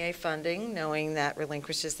taking FAA funding, knowing that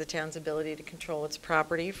relinquishes the town's ability to control its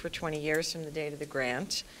property for 20 years from the date of the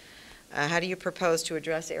grant? How do you propose to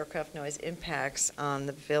address aircraft noise impacts on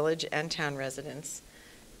the village and town residents?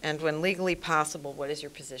 And when legally possible, what is your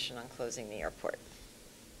position on closing the airport?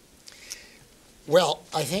 Well,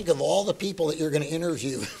 I think of all the people that you're going to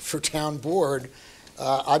interview for town board,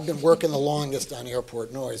 I've been working the longest on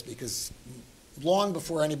airport noise because long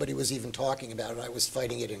before anybody was even talking about it, I was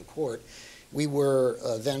fighting it in court. We were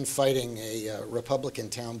then fighting a Republican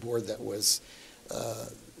town board that was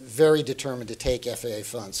very determined to take FAA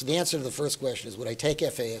funds. So the answer to the first question is, would I take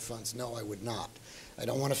FAA funds? No, I would not. I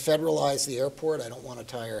don't want to federalize the airport. I don't want to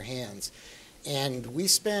tie our hands. And we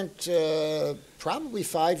spent probably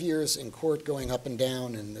 5 years in court going up and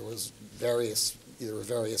down, and there was various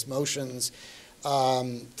motions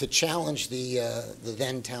to challenge the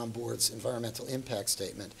then town board's environmental impact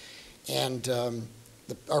statement. And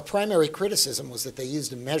our primary criticism was that they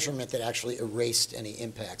used a measurement that actually erased any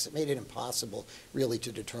impacts. It made it impossible, really,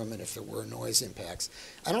 to determine if there were noise impacts.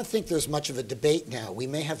 I don't think there's much of a debate now. We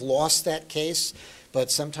may have lost that case,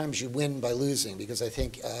 but sometimes you win by losing, because I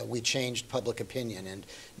think we changed public opinion. And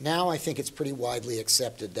now I think it's pretty widely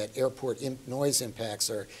accepted that airport noise impacts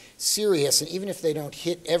are serious, and even if they don't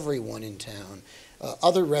hit everyone in town,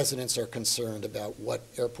 other residents are concerned about what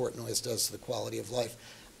airport noise does to the quality of life.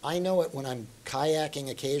 I know it when I'm kayaking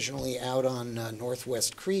occasionally out on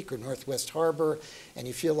Northwest Creek or Northwest Harbor, and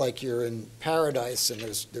you feel like you're in paradise and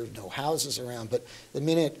there's no houses around, but the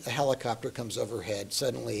minute a helicopter comes overhead,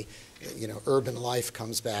 suddenly, urban life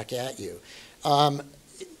comes back at you.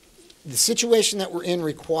 The situation that we're in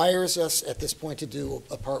requires us at this point to do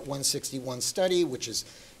a Part 161 study, which is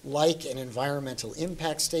like an environmental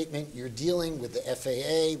impact statement. You're dealing with the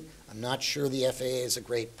FAA. I'm not sure the FAA is a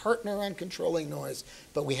great partner on controlling noise,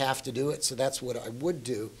 but we have to do it, so that's what I would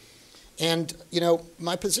do. And,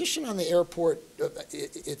 my position on the airport,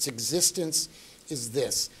 its existence, is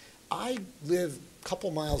this. I live a couple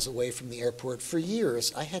miles away from the airport. For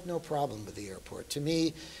years, I had no problem with the airport. To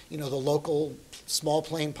me, the local small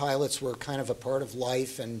plane pilots were kind of a part of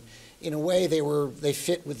life, and in a way, they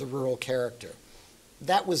fit with the rural character.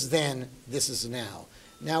 That was then, this is now.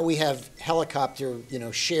 Now we have helicopter,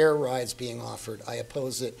 share rides being offered. I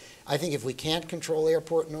oppose it. I think if we can't control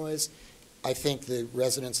airport noise, I think the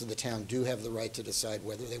residents of the town do have the right to decide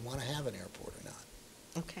whether they want to have an airport or not.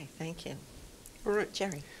 Okay, thank you. All right.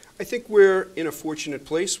 Jerry. I think we're in a fortunate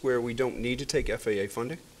place where we don't need to take FAA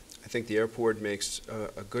funding. I think the airport makes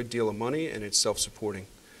a good deal of money, and it's self-supporting.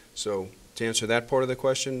 So to answer that part of the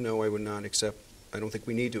question, no, I would not accept. I don't think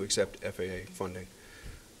we need to accept FAA funding.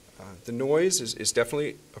 The noise is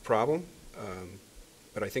definitely a problem,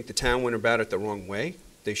 but I think the town went about it the wrong way.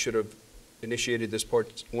 They should have initiated this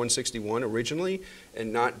Part 161 originally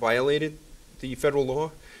and not violated the federal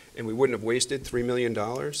law, and we wouldn't have wasted $3 million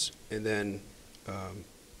and then,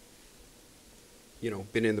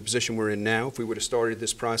 been in the position we're in now. If we would have started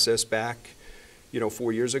this process back,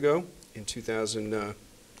 4 years ago in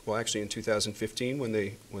 2015 when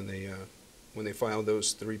they filed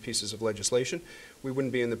those 3 pieces of legislation, we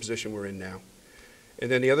wouldn't be in the position we're in now.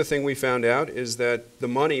 And then the other thing we found out is that the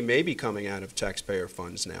money may be coming out of taxpayer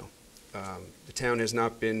funds now. The town has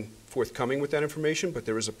not been forthcoming with that information, but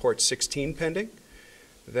there is a Part 16 pending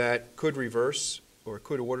that could reverse or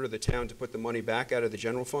could order the town to put the money back out of the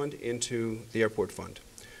general fund into the airport fund.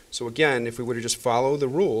 So again, if we would have just followed the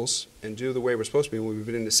rules and do the way we're supposed to be, we would have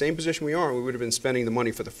been in the same position we are, we would have been spending the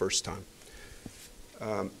money for the first time.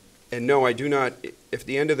 And no, I do not, if at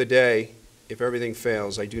the end of the day, if everything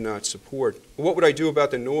fails, I do not support. What would I do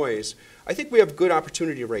about the noise? I think we have good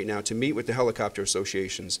opportunity right now to meet with the helicopter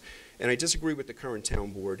associations, and I disagree with the current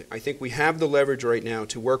town board. I think we have the leverage right now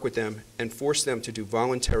to work with them and force them to do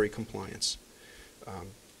voluntary compliance.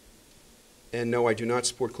 And no, I do not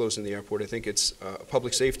support closing the airport. I think it's a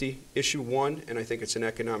public safety issue, one, and I think it's an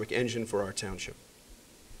economic engine for our township.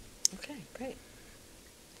 Okay, great.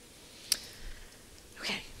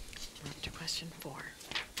 Okay, we're up to question 4.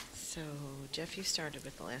 So, Jeff, you started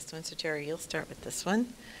with the last one, so Jerry, you'll start with this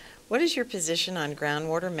one. What is your position on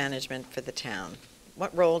groundwater management for the town?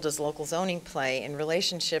 What role does local zoning play in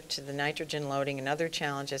relationship to the nitrogen loading and other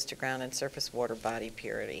challenges to ground and surface water body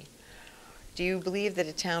purity? Do you believe that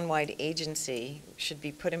a town-wide agency should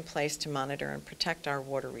be put in place to monitor and protect our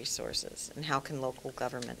water resources? And how can local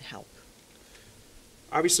government help?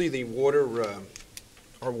 Obviously, the water,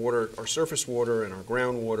 our surface water and our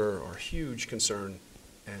groundwater are a huge concern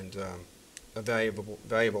and a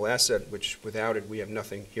valuable asset, which without it, we have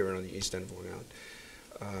nothing here on the east end of Long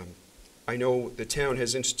Island. I know the town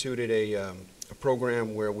has instituted a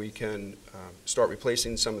program where we can start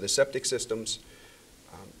replacing some of the septic systems.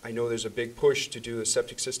 I know there's a big push to do a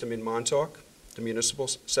septic system in Montauk, the municipal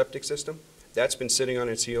septic system. That's been sitting on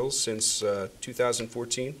its heels since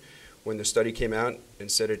 2014, when the study came out and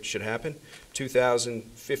said it should happen.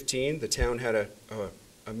 2015, the town had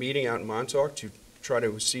a meeting out in Montauk to try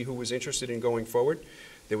to see who was interested in going forward.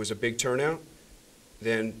 There was a big turnout.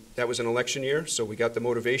 Then that was an election year, so we got the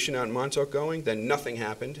motivation out in Montauk going. Then nothing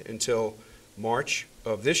happened until March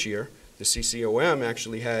of this year. The CCOM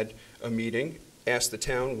actually had a meeting, asked the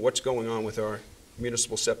town what's going on with our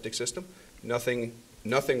municipal septic system. Nothing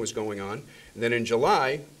was going on. And then in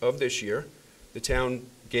July of this year, the town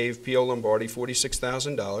gave P.O. Lombardi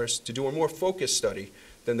 $46,000 to do a more focused study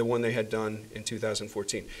than the one they had done in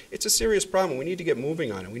 2014. It's a serious problem. We need to get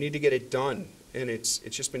moving on it. We need to get it done. And it's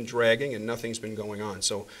just been dragging and nothing's been going on.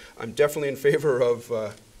 So I'm definitely in favor of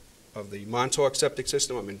the Montauk septic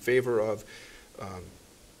system. I'm in favor of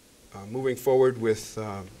moving forward with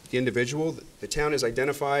the individual. The town has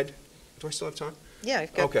identified, do I still have time? Yeah,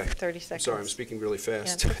 you've got Okay. 30 seconds. Sorry, I'm speaking really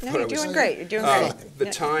fast. Yeah. No, you're doing great. You're doing great.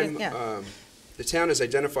 The town has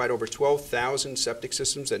identified over 12,000 septic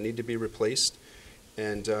systems that need to be replaced.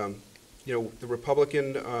 And, you know, the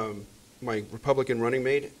Republican, my Republican running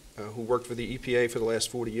mate, who worked for the EPA for the last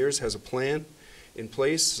 40 years, has a plan in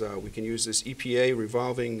place. We can use this EPA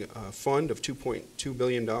revolving fund of $2.2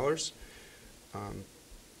 billion.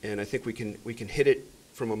 And I think we can hit it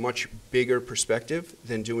from a much bigger perspective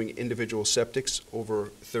than doing individual septics over a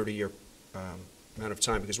 30-year amount of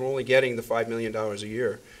time, because we're only getting the $5 million a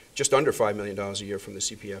year, just under $5 million a year from the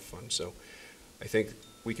CPF fund. So I think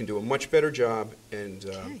we can do a much better job and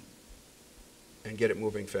get it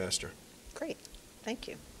moving faster. Great. Thank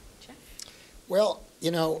you. Jeff? Well,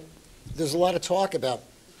 you know, there's a lot of talk about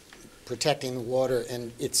protecting the water,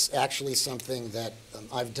 and it's actually something that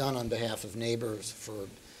I've done on behalf of neighbors for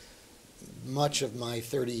much of my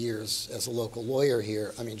 30 years as a local lawyer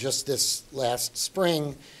here. I mean, just this last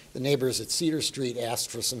spring, the neighbors at Cedar Street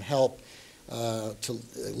asked for some help to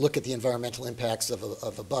look at the environmental impacts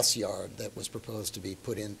of a bus yard that was proposed to be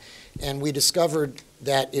put in. And we discovered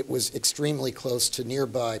that it was extremely close to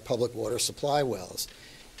nearby public water supply wells.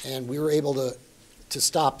 And we were able to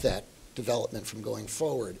stop that development from going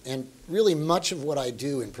forward. And really much of what I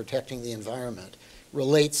do in protecting the environment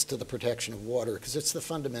relates to the protection of water, because it's the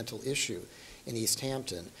fundamental issue in East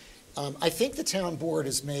Hampton. I think the town board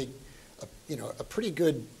has made a pretty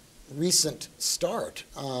good recent start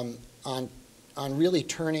on really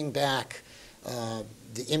turning back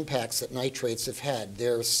the impacts that nitrates have had.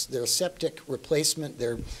 Their septic replacement,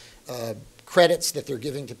 their credits that they're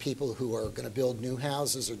giving to people who are going to build new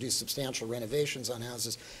houses or do substantial renovations on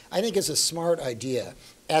houses, I think is a smart idea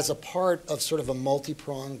as a part of sort of a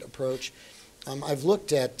multi-pronged approach. I've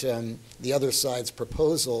looked at the other side's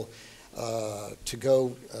proposal to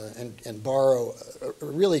go and borrow a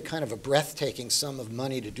really kind of a breathtaking sum of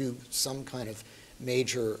money to do some kind of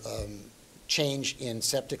major change in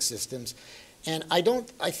septic systems. And I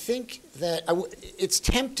think that it's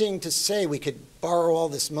tempting to say we could borrow all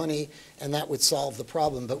this money and that would solve the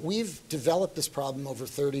problem, but we've developed this problem over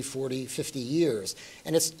 30, 40, 50 years.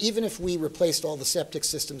 And even if we replaced all the septic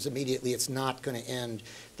systems immediately, it's not going to end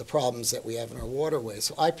the problems that we have in our waterways.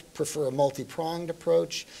 So I prefer a multi-pronged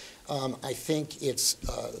approach. I think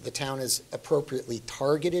the town has appropriately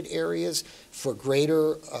targeted areas for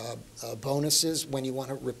greater bonuses when you want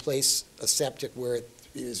to replace a septic where it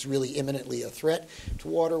is really imminently a threat to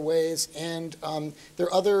waterways. And there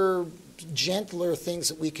are other gentler things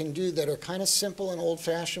that we can do that are kind of simple and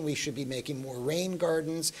old-fashioned. We should be making more rain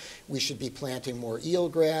gardens. We should be planting more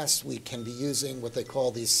eelgrass. We can be using what they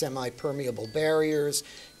call these semi-permeable barriers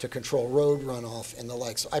to control road runoff and the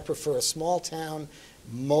like. So I prefer a small town,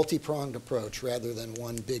 multi-pronged approach rather than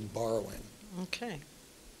one big borrowing. Okay.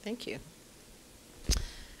 Thank you.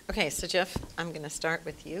 Okay, so Jeff, I'm going to start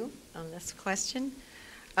with you on this question.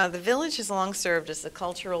 The village has long served as the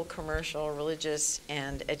cultural, commercial, religious,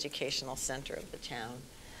 and educational center of the town.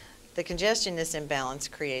 The congestion this imbalance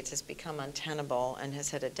creates has become untenable and has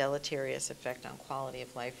had a deleterious effect on quality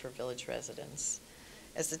of life for village residents.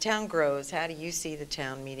 As the town grows, how do you see the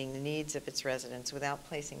town meeting the needs of its residents without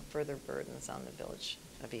placing further burdens on the village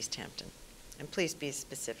of East Hampton? And please be as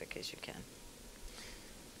specific as you can.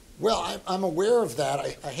 Well, I'm aware of that.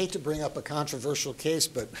 I hate to bring up a controversial case,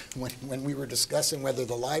 but when we were discussing whether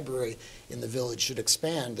the library in the village should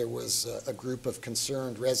expand, there was a group of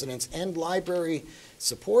concerned residents and library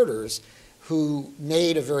supporters who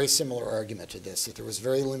made a very similar argument to this, that there was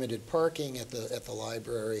very limited parking at the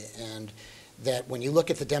library, and that when you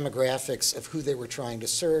look at the demographics of who they were trying to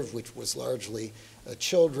serve, which was largely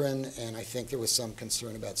children, and I think there was some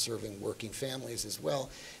concern about serving working families as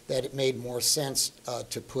well, that it made more sense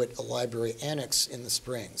to put a library annex in the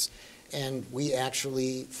Springs. And we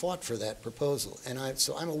actually fought for that proposal. And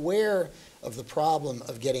so I'm aware of the problem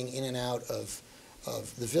of getting in and out of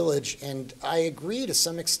the village, and I agree to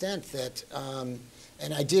some extent that,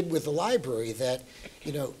 and I did with the library, that,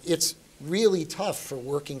 you know, it's really tough for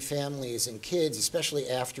working families and kids, especially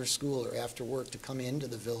after school or after work, to come into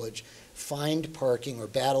the village, find parking, or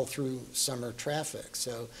battle through summer traffic.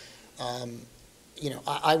 So, you know,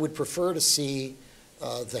 I would prefer to see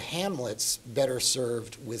the hamlets better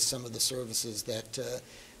served with some of the services that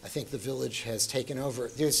I think the village has taken over.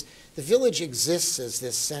 The village exists as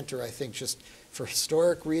this center, I think, just for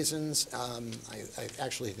historic reasons. I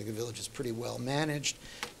actually think the village is pretty well managed,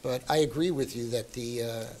 but I agree with you that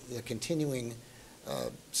the continuing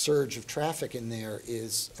surge of traffic in there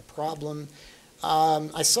is a problem.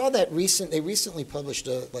 I saw that they recently published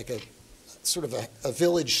a sort of a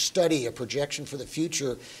village study, a projection for the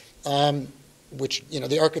future, which, you know,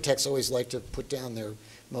 the architects always like to put down their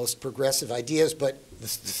most progressive ideas, but the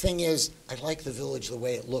thing is, I like the village the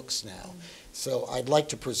way it looks now. So I'd like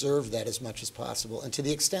to preserve that as much as possible. And to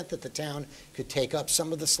the extent that the town could take up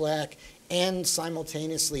some of the slack and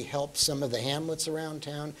simultaneously help some of the hamlets around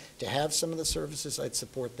town to have some of the services, I'd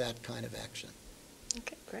support that kind of action.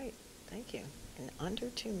 Okay, great. Thank you. In under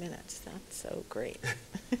 2 minutes. That's so great.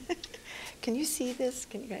 Can you see this?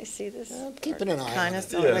 Can you guys see this? Keeping an eye on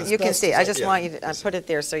it. Yeah. You can see. I just want you to Yeah. put it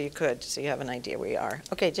there so you could, so you have an idea where you are.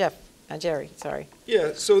 Okay, Jerry, sorry.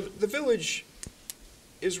 Yeah, so the village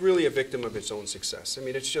is really a victim of its own success. I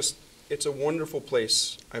mean, it's a wonderful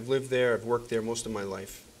place. I've lived there, I've worked there most of my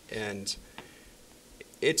life, and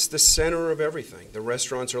it's the center of everything. The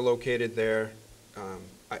restaurants are located there.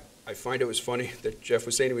 I find it was funny that Jeff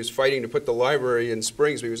was saying he was fighting to put the library in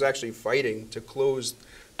Springs, but he was actually fighting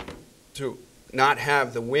to not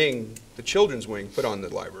have the children's wing put on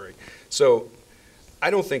the library. So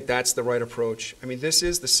I don't think that's the right approach. I mean, this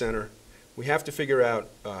is the center. We have to figure out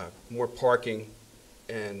more parking,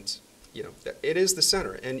 and, you know, it is the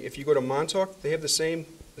center. And if you go to Montauk, they have the same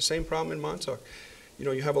problem in Montauk. You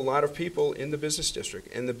know, you have a lot of people in the business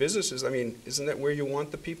district, and the businesses, I mean, isn't that where you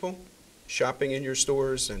want the people? Shopping in your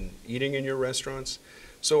stores and eating in your restaurants.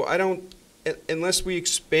 So I don't, unless we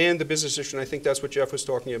expand the business district, and I think that's what Jeff was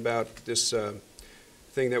talking about, this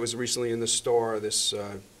thing that was recently in the Star, this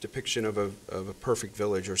depiction of a perfect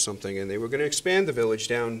village or something, and they were going to expand the village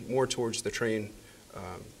down more towards the train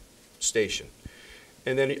station.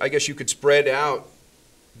 And then I guess you could spread out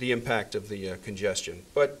the impact of the congestion.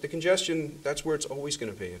 But the congestion, that's where it's always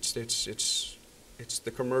going to be. It's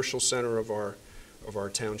the commercial center of our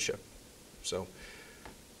township. So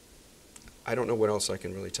I don't know what else I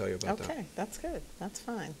can really tell you about that. Okay, that's good. That's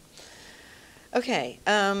fine. Okay,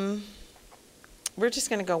 we're just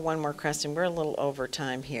going to go one more question. We're a little over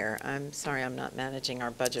time here. I'm sorry I'm not managing our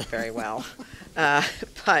budget very well.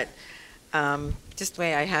 But just the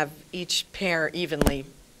way I have each pair evenly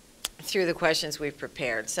through the questions we've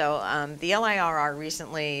prepared. So the LIRR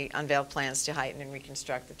recently unveiled plans to heighten and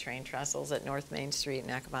reconstruct the train trestles at North Main Street and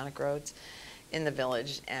Accabonac Roads in the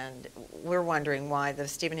village, and we're wondering why the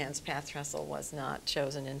Stephen Hans Path trestle was not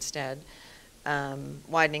chosen instead.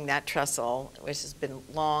 Widening that trestle, which has been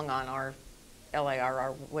long on our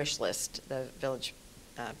LIRR wish list, the Village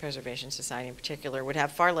Preservation Society in particular, would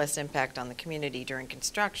have far less impact on the community during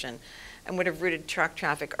construction and would have routed truck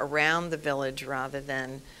traffic around the village rather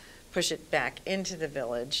than push it back into the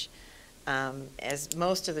village, as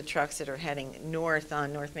most of the trucks that are heading north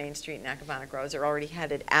on North Main Street and Accabonac Roads are already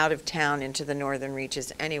headed out of town into the northern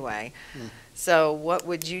reaches anyway. So what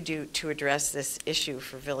would you do to address this issue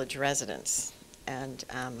for village residents? And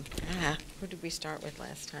who did we start with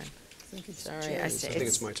last time? I think it's Sorry, Jerry's. I think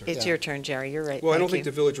it's my turn. It's your turn, Jerry. You're right. Well, I don't Thank think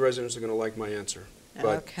the village residents are going to like my answer.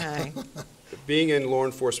 But Okay. being in law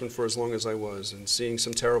enforcement for as long as I was and seeing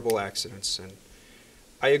some terrible accidents, and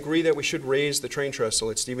I agree that we should raise the train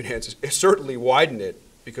trestle at Stephen Hans, certainly widen it,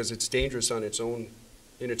 because it's dangerous on its own,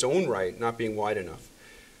 in its own right, not being wide enough.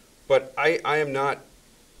 But I am not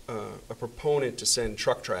a proponent to send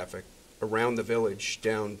truck traffic around the village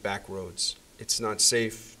down back roads. It's not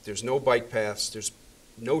safe. There's no bike paths. There's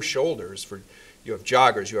no shoulders for, you have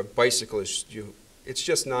joggers, you have bicyclists. It's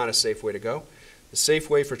just not a safe way to go. The safe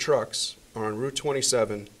way for trucks are on Route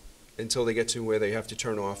 27 until they get to where they have to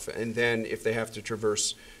turn off, and then if they have to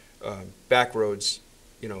traverse back roads,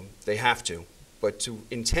 they have to. But to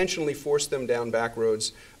intentionally force them down back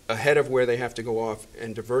roads ahead of where they have to go off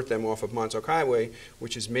and divert them off of Montauk Highway,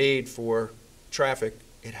 which is made for traffic,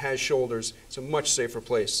 it has shoulders, it's a much safer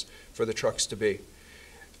place for the trucks to be.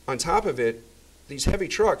 On top of it, these heavy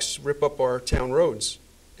trucks rip up our town roads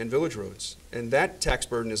and village roads, and that tax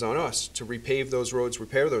burden is on us to repave those roads,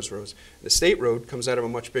 repair those roads. The state road comes out of a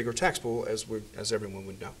much bigger tax pool, as everyone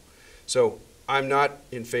would know. So I'm not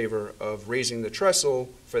in favor of raising the trestle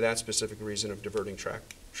for that specific reason of diverting truck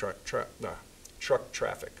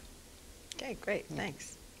traffic. Okay, great,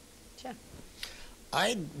 thanks. Jeff?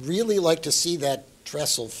 I'd really like to see that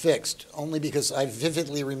trestle fixed, only because I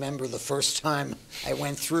vividly remember the first time I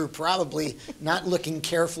went through, probably not looking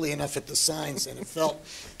carefully enough at the signs, and it felt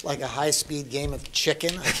like a high-speed game of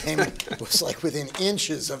chicken. It was like within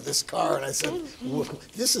inches of this car, and I said,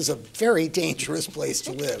 this is a very dangerous place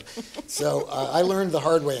to live. So I learned the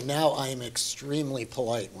hard way, and now I am extremely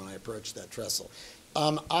polite when I approach that trestle.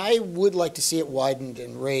 I would like to see it widened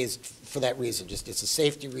and raised for that reason. Just it's a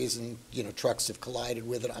safety reason. Trucks have collided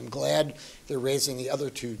with it. I'm glad they're raising the other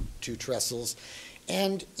two trestles.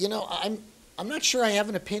 And I'm not sure I have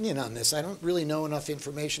an opinion on this. I don't really know enough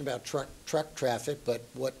information about truck traffic, but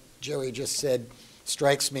what Jerry just said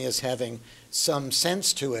strikes me as having some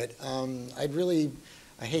sense to it. I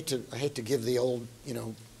hate to give the old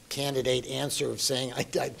candidate answer of saying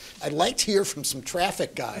I'd like to hear from some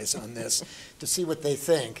traffic guys on this to see what they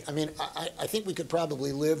think. I mean, I think we could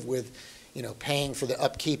probably live with paying for the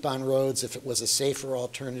upkeep on roads if it was a safer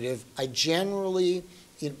alternative. I generally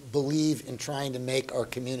believe in trying to make our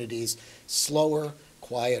communities slower,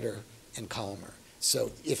 quieter, and calmer.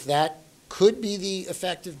 So if that could be the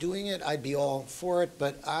effect of doing it, I'd be all for it.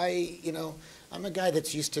 But I'm a guy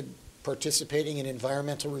that's used to participating in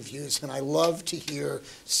environmental reviews, and I love to hear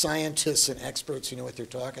scientists and experts who know what they're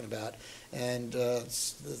talking about. And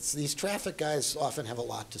these traffic guys often have a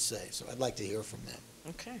lot to say, so I'd like to hear from them.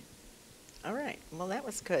 Okay. All right. Well, that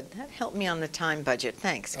was good. That helped me on the time budget.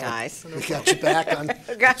 Thanks, guys. We got you back on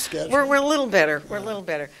schedule. We're a little better. We're a little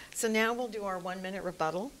better. So now we'll do our 1-minute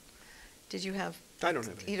rebuttal. Did you have? I don't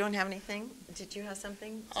have anything. You don't have anything? Did you have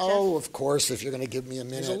something, Oh, Jeff? of course, if you're going to give me a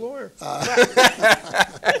minute. He's a lawyer.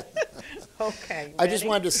 Okay. I just ready?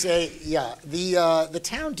 wanted to say, the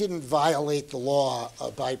town didn't violate the law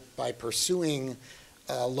by pursuing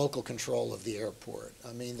local control of the airport.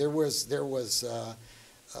 I mean, there was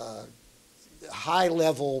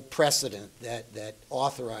high-level precedent that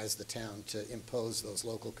authorized the town to impose those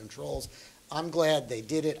local controls. I'm glad they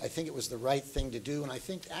did it. I think it was the right thing to do, and I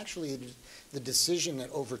think actually the decision that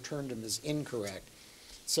overturned them is incorrect.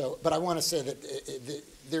 So, but I want to say that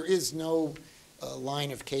there is no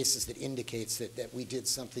line of cases that indicates that we did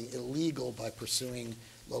something illegal by pursuing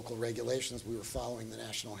local regulations. We were following the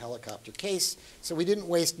national helicopter case, so we didn't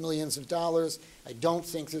waste millions of dollars. I don't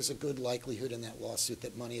think there's a good likelihood in that lawsuit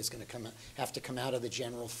that money is going to have to come out of the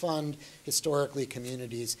general fund. Historically,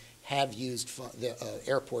 communities have used the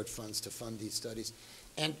airport funds to fund these studies.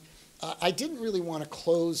 And I didn't really want to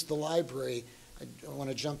close the library. I want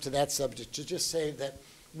to jump to that subject to just say that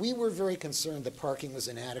we were very concerned that parking was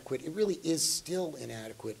inadequate. It really is still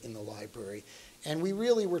inadequate in the library. And we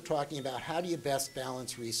really were talking about how do you best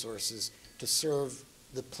balance resources to serve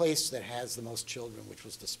the place that has the most children, which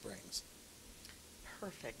was the Springs.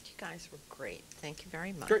 Perfect. You guys were great. Thank you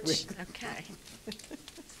very much. Great. Okay.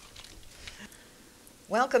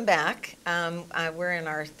 Welcome back. We're in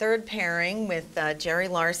our third pairing with Jerry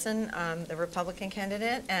Larsen, the Republican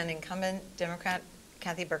candidate, and incumbent Democrat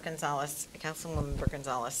Kathee Burke-Gonzalez, Councilwoman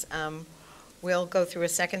Burke-Gonzalez. We'll go through a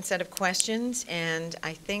second set of questions, and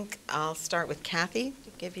I think I'll start with Kathee to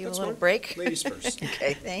give you That's a little fine. break. Ladies first.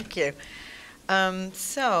 Okay, thank you.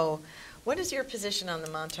 So, what is your position on the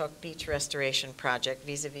Montauk Beach Restoration Project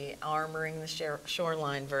vis-a-vis armoring the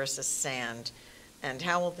shoreline versus sand? And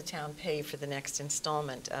how will the town pay for the next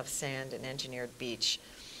installment of sand and engineered beach?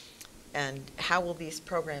 And how will these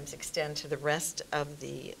programs extend to the rest of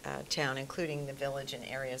the town, including the village and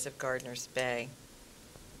areas of Gardner's Bay?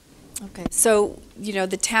 Okay, so,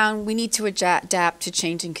 the town, we need to adapt to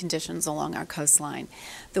changing conditions along our coastline.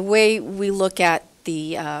 The way we look at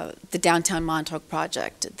the downtown Montauk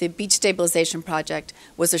project, the beach stabilization project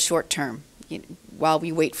was a short term, while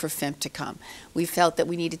we wait for FIMP to come. We felt that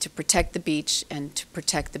we needed to protect the beach and to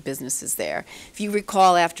protect the businesses there. If you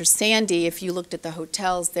recall, after Sandy, if you looked at the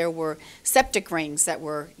hotels, there were septic rings that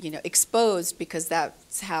were, exposed because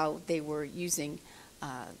that's how they were using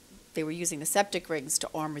they were using the septic rings to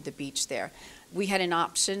armor the beach there. We had an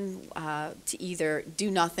option to either do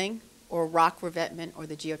nothing, or rock revetment, or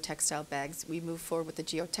the geotextile bags. We moved forward with the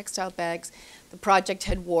geotextile bags. The project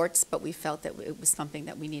had warts, but we felt that it was something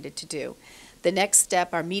that we needed to do. The next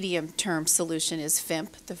step, our medium-term solution, is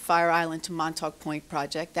FIMP, the Fire Island to Montauk Point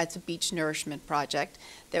project. That's a beach nourishment project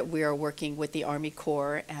that we are working with the Army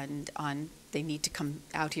Corps and on. They need to come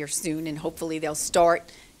out here soon, and hopefully they'll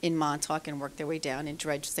start in Montauk and work their way down and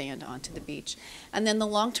dredge sand onto the beach. And then the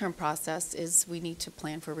long-term process is we need to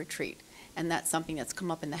plan for retreat. And that's something that's come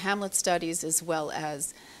up in the Hamlet studies, as well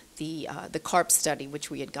as the CARP study, which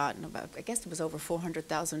we had gotten about, I guess it was over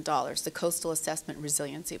 $400,000, the Coastal Assessment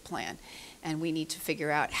Resiliency Plan. And we need to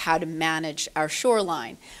figure out how to manage our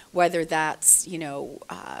shoreline, whether that's,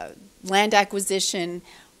 land acquisition,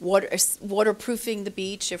 waterproofing the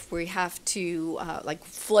beach, if we have to, like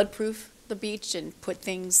flood-proof the beach and put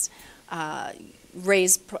things,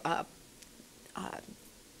 raise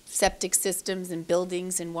septic systems and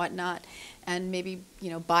buildings and whatnot, and maybe,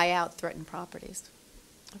 buy out threatened properties.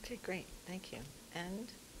 Okay, great, thank you. And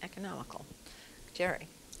economical. Jerry?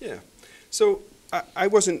 Yeah. So I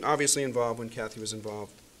wasn't obviously involved when Kathee was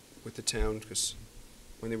involved with the town, because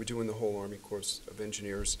when they were doing the whole Army Corps of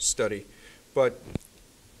Engineers study. But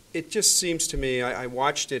it just seems to me, I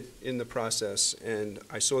watched it in the process, and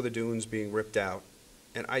I saw the dunes being ripped out.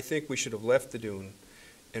 And I think we should have left the dune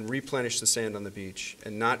and replenished the sand on the beach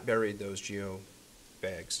and not buried those geo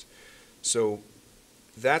bags. So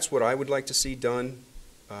that's what I would like to see done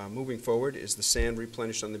moving forward, is the sand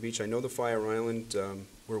replenished on the beach. I know the Fire Island,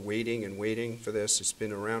 we're waiting and waiting for this. It's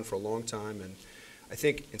been around for a long time, and I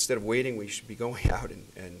think instead of waiting, we should be going out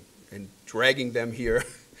and dragging them here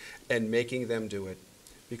and making them do it,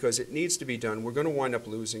 because it needs to be done. We're going to wind up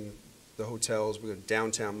losing the hotels. We're going to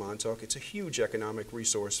downtown Montauk. It's a huge economic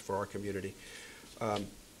resource for our community.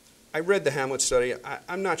 I read the Hamlet study.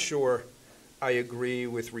 I'm not sure I agree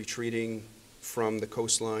with retreating from the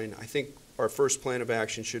coastline. I think our first plan of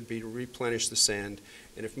action should be to replenish the sand.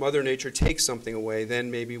 And if Mother Nature takes something away, then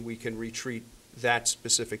maybe we can retreat that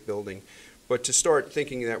specific building. But to start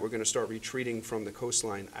thinking that we're going to start retreating from the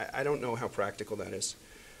coastline, I don't know how practical that is.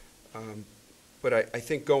 But I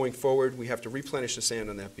think going forward, we have to replenish the sand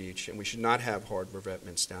on that beach, and we should not have hard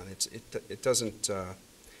revetments down. It doesn't.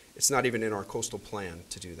 It's not even in our coastal plan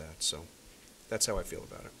to do that. So that's how I feel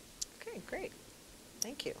about it. Okay, great.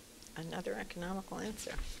 Thank you. Another economical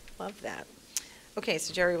answer. Love that. Okay,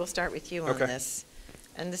 so Jerry, we'll start with you on this.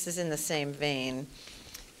 And this is in the same vein.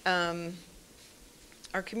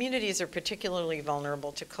 Our communities are particularly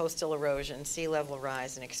vulnerable to coastal erosion, sea level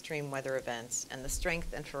rise, and extreme weather events, and the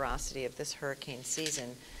strength and ferocity of this hurricane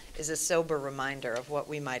season is a sober reminder of what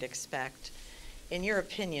we might expect. In your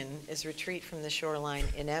opinion, is retreat from the shoreline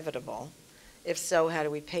inevitable? If so, how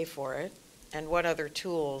do we pay for it? And what other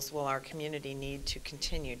tools will our community need to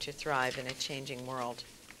continue to thrive in a changing world?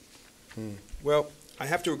 Well, I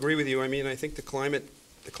have to agree with you. I mean, I think the climate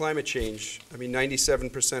change,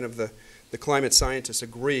 97% of the climate scientists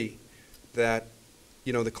agree that,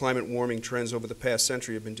 the climate warming trends over the past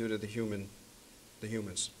century have been due to the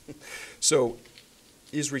humans. So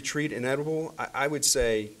is retreat inevitable? I would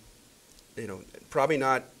say, probably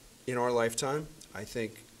not in our lifetime. I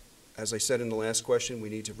think, as I said in the last question, we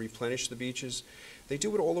need to replenish the beaches. They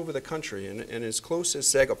do it all over the country, and as close as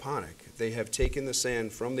Sagaponack, they have taken the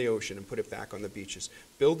sand from the ocean and put it back on the beaches.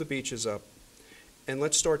 Build the beaches up, and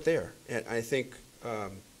let's start there. And I think,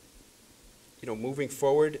 moving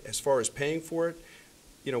forward, as far as paying for it,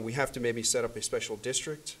 we have to maybe set up a special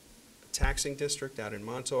district, a taxing district out in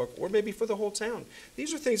Montauk, or maybe for the whole town.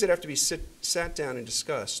 These are things that have to be sat down and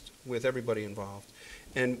discussed with everybody involved,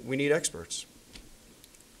 and we need experts.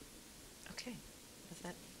 Okay. Is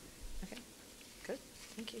that okay? Good.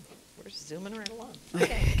 Thank you. We're zooming right along.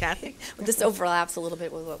 Okay, Kathee? Well, this overlaps a little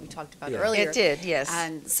bit with what we talked about earlier. It did, yes.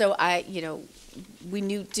 And so we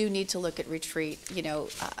do need to look at retreat.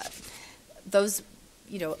 Those,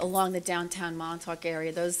 along the downtown Montauk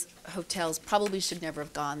area, those hotels probably should never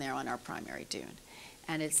have gone there on our primary dune.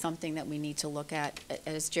 And it's something that we need to look at.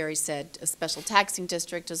 As Jerry said, a special taxing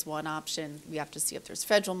district is one option. We have to see if there's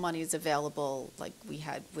federal monies available, like we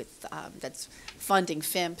had with, that's funding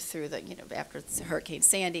FIMP through the, after Hurricane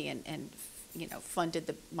Sandy and funded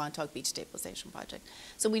the Montauk Beach Stabilization Project.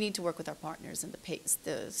 So we need to work with our partners in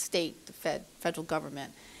the state, the federal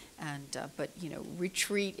government. And, but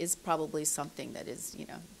retreat is probably something that is,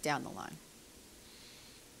 down the line.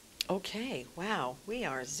 Okay, wow, we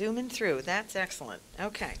are zooming through. That's excellent.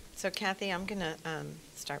 Okay, so Kathee, I'm going to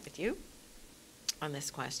start with you on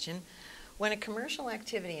this question. When a commercial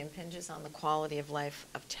activity impinges on the quality of life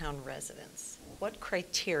of town residents, what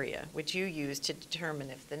criteria would you use to determine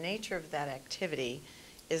if the nature of that activity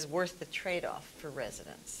is worth the trade-off for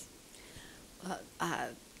residents?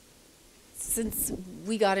 Since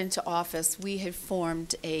we got into office, we had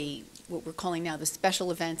formed what we're calling now the Special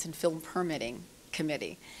Events and Film Permitting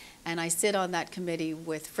Committee. And I sit on that committee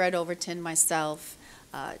with Fred Overton, myself,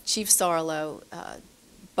 Chief Sarlo,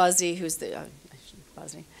 Buzzy, who's the,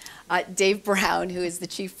 Dave Brown, who is the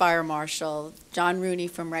Chief Fire Marshal, John Rooney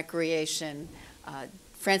from Recreation,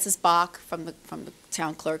 Francis Bach from the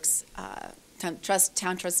town clerks,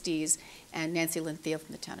 town trustees, and Nancy Lynn Thiel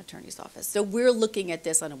from the town attorney's office. So we're looking at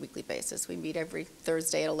this on a weekly basis. We meet every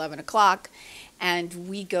Thursday at 11 o'clock, and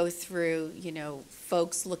we go through,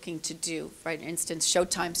 folks looking to do, for instance,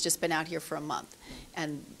 Showtime's just been out here for a month,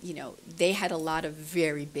 and, they had a lot of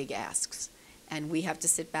very big asks. And we have to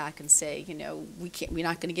sit back and say, we're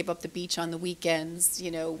not going to give up the beach on the weekends,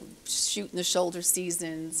 shoot in the shoulder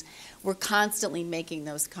seasons. We're constantly making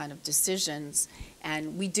those kind of decisions,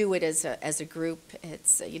 and we do it as a group.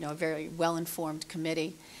 It's a very well-informed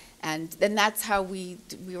committee, and then that's how we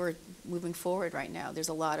were moving forward right now. There's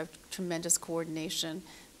a lot of tremendous coordination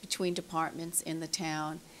between departments in the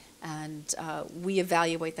town, and we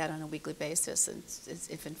evaluate that on a weekly basis, and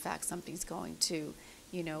if in fact something's going to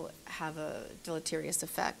have a deleterious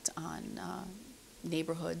effect on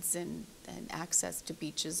neighborhoods and access to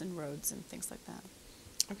beaches and roads and things like that.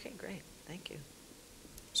 Okay, great. Thank you.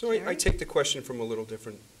 So I take the question from a little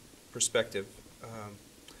different perspective.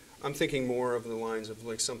 I'm thinking more of the lines of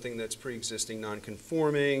like something that's pre-existing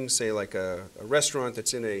non-conforming, say like a restaurant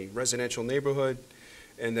that's in a residential neighborhood,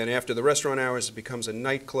 and then after the restaurant hours it becomes a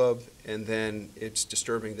nightclub, and then it's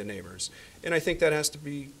disturbing the neighbors. And I think that has to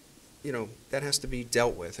be that has to be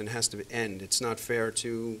dealt with and has to end. It's not fair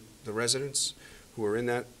to the residents who are in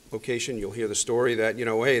that location. You'll hear the story that,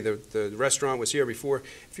 hey, the restaurant was here before.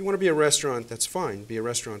 If you want to be a restaurant, that's fine, be a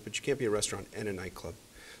restaurant, but you can't be a restaurant and a nightclub.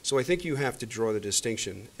 So I think you have to draw the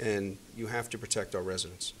distinction, and you have to protect our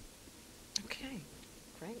residents. Okay,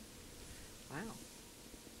 great. Wow.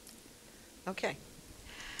 Okay.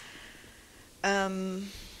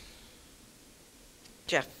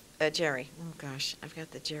 Jerry. Oh, gosh, I've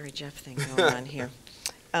got the Jerry-Jeff thing going on here.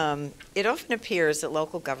 It often appears that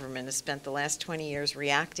local government has spent the last 20 years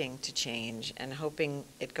reacting to change and hoping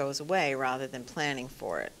it goes away rather than planning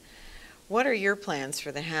for it. What are your plans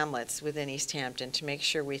for the hamlets within East Hampton to make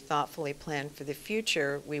sure we thoughtfully plan for the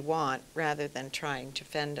future we want rather than trying to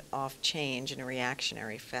fend off change in a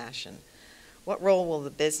reactionary fashion? What role will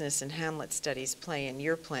the business and hamlet studies play in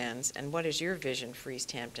your plans, and what is your vision for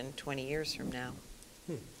East Hampton 20 years from now?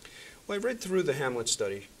 Well, I read through the Hamlet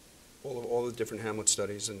study, all the different Hamlet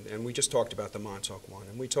studies, and we just talked about the Montauk one.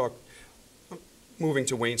 And we talked, moving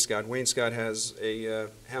to Wainscott. Wainscott has a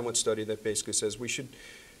Hamlet study that basically says we should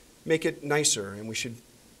make it nicer, and we should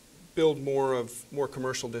build more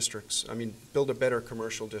commercial districts. I mean, build a better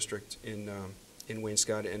commercial district in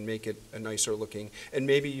Wainscott and make it a nicer looking, and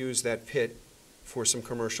maybe use that pit for some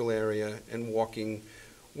commercial area and walking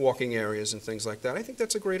areas and things like that. I think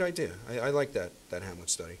that's a great idea. I like that Hamlet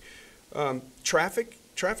study.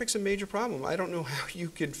 Traffic's a major problem. I don't know how you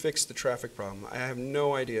could fix the traffic problem. I have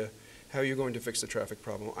no idea how you're going to fix the traffic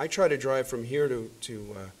problem. I try to drive from here to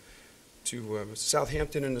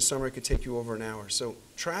Southampton in the summer. It could take you over an hour. So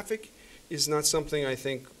traffic is not something I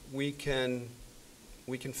think we can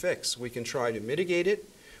fix. We can try to mitigate it.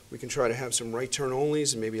 We can try to have some right turn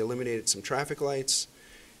onlys and maybe eliminate some traffic lights.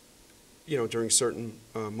 During certain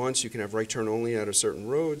months, you can have right turn only out of certain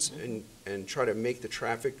roads and try to make the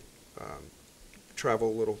traffic travel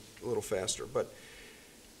a little faster. But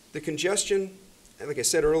the congestion, and like I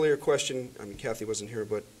said earlier, Kathee wasn't here,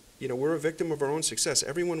 but we're a victim of our own success.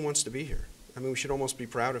 Everyone wants to be here. I mean, we should almost be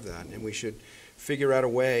proud of that, and we should figure out a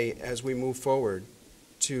way as we move forward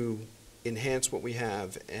to enhance what we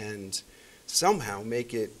have and somehow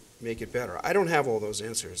make it better. I don't have all those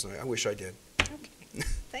answers. I wish I did. Okay,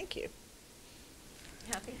 thank you.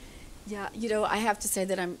 Happy? Yeah, I have to say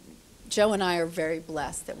that Joe and I are very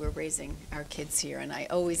blessed that we're raising our kids here, and I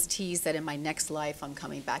always tease that in my next life I'm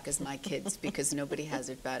coming back as my kids because nobody has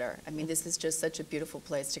it better. I mean, this is just such a beautiful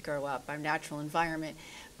place to grow up, our natural environment,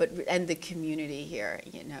 and the community here.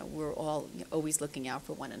 We're all always looking out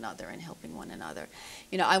for one another and helping one another.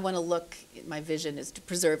 I want to my vision is to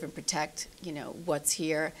preserve and protect, what's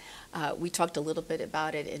here. We talked a little bit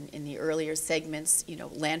about it in the earlier segments,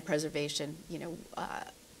 land preservation.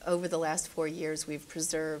 Over the last 4 years, we've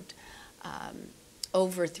preserved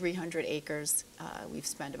over 300 acres. We've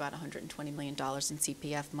spent about $120 million in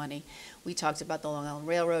CPF money. We talked about the Long Island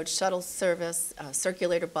Railroad shuttle service,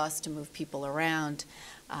 circulator bus to move people around.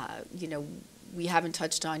 we haven't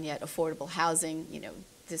touched on yet affordable housing. You know,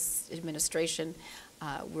 this administration,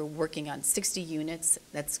 we're working on 60 units.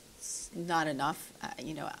 That's not enough.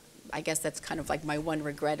 You know, I guess that's kind of like my one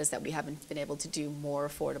regret is that we haven't been able to do more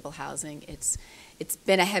affordable housing. It's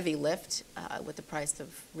been a heavy lift with the price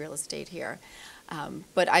of real estate here.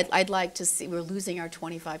 But I'd like to see, we're losing our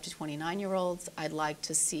 25 to 29-year-olds. I'd like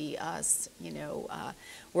to see us, you know,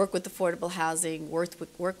 work with affordable housing,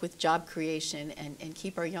 work with job creation, and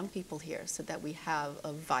keep our young people here so that we have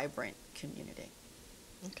a vibrant community.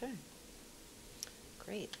 Okay.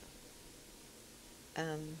 Great.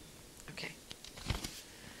 Okay.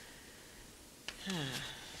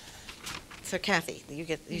 So Kathee,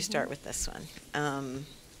 you start with this one.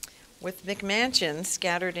 With McMansions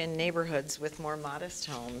scattered in neighborhoods with more modest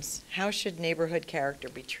homes, how should neighborhood character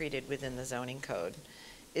be treated within the zoning code?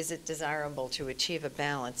 Is it desirable to achieve a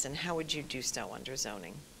balance, and how would you do so under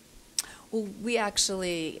zoning? Well, we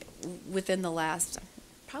actually, within the last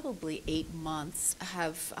probably 8 months,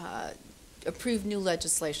 have approved new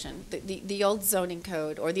legislation. The old zoning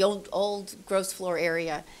code, or the old gross floor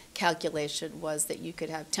area calculation, was that you could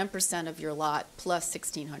have 10% of your lot plus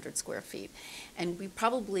 1,600 square feet. And we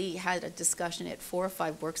probably had a discussion at 4 or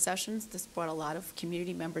 5 work sessions. This brought a lot of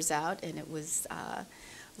community members out, and it was a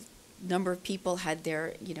number of people had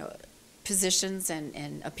their, you know, positions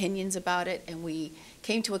and opinions about it, and we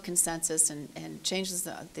came to a consensus and changed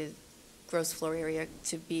the gross floor area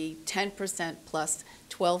to be 10% plus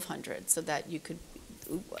 1,200, so that you could,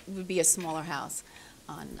 it would be a smaller house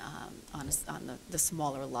on the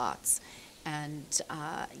smaller lots. And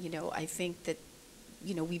you know, I think that,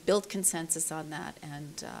 you know, we built consensus on that,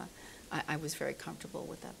 and I was very comfortable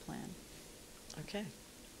with that plan. Okay.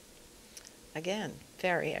 Again,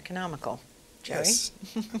 very economical. Jerry? Yes.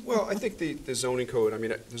 Well, I think the zoning code, I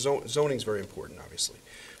mean, zoning is very important, obviously.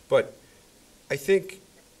 But I think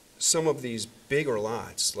some of these bigger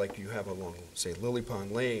lots, like you have along, say, Lily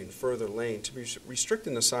Pond Lane, Further Lane, to be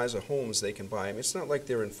restricting the size of homes they can buy. I mean, it's not like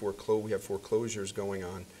they're in foreclosure, we have foreclosures going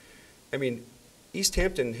on. I mean, East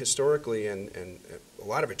Hampton historically, and a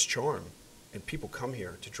lot of its charm, and people come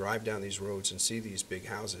here to drive down these roads and see these big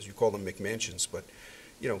houses. You call them McMansions, but,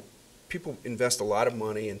 you know, people invest a lot of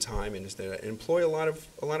money and time and employ a lot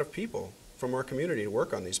of people from our community to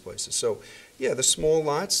work on these places. So, yeah, the small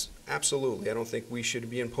lots, absolutely. I don't think we should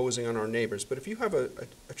be imposing on our neighbors. But if you have a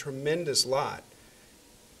tremendous lot,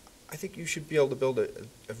 I think you should be able to build a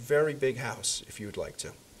very big house if you would like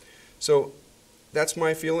to. So that's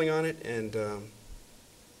my feeling on it, and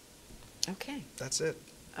Okay. that's it.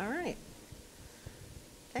 All right.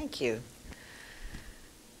 Thank you.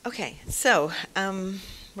 Okay, so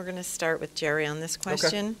we're going to start with Jerry on this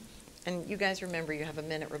question. Okay. And you guys remember you have a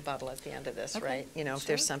minute rebuttal at the end of this, Okay, right? You know, if sure.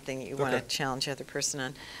 there's something that you want to Okay. challenge the other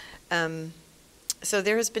person on. So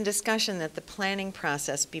there has been discussion that the planning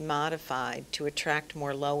process be modified to attract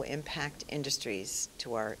more low-impact industries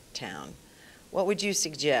to our town. What would you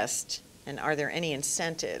suggest, and are there any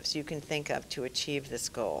incentives you can think of to achieve this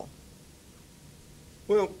goal?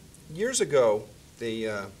 Well, years ago,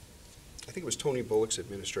 I think it was Tony Bullock's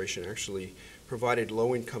administration actually provided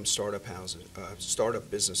low-income startup houses, startup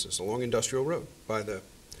businesses along Industrial Road by the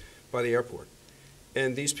airport.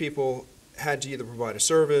 And these people had to either provide a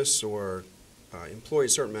service or employ a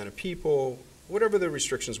certain amount of people, whatever the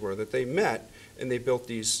restrictions were that they met, and they built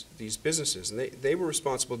these businesses. And they were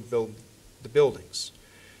responsible to build the buildings.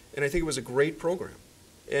 And I think it was a great program.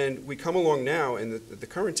 And we come along now, and the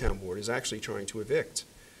current town board is actually trying to evict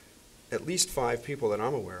at least 5 people that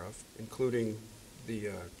I'm aware of, including the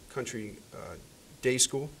Country Day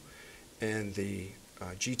School and the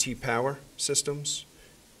GT Power Systems,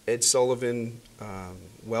 Ed Sullivan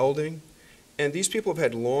Welding. And these people have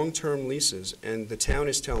had long-term leases, and the town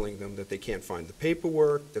is telling them that they can't find the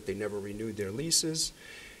paperwork, that they never renewed their leases.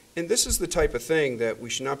 And this is the type of thing that we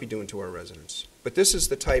should not be doing to our residents. But this is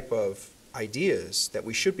the type of ideas that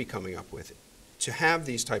we should be coming up with, to have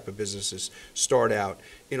these type of businesses start out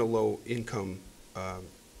in a low-income,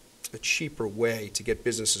 a cheaper way to get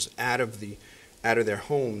businesses out of their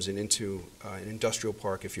homes and into an industrial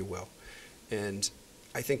park, if you will. And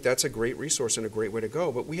I think that's a great resource and a great way to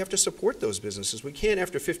go. But we have to support those businesses. We can't,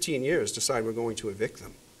 after 15 years, decide we're going to evict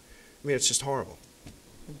them. I mean, it's just horrible.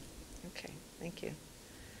 Okay, thank you.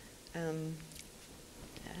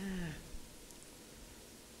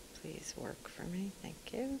 Please work for me, thank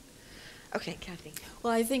you. Okay, Kathee.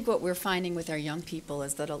 Well, I think what we're finding with our young people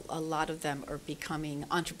is that a lot of them are becoming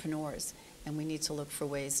entrepreneurs, and we need to look for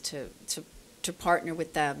ways to partner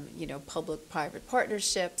with them, you know, public-private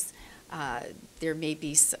partnerships. There may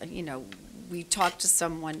be, you know, we talked to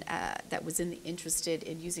someone that was interested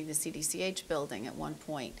in using the CDCH building at one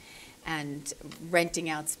point, and renting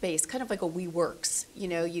out space, kind of like a WeWorks. You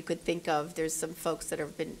know, you could think of, there's some folks that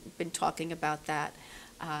have been talking about that.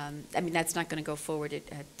 I mean, that's not going to go forward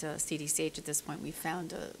at CDCH at this point. We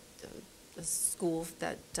found a school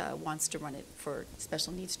that wants to run it for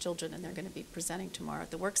special needs children, and they're going to be presenting tomorrow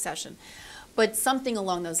at the work session. But something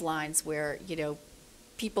along those lines where, you know,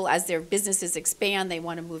 people, as their businesses expand, they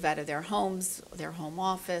want to move out of their homes, their home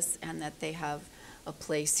office, and that they have a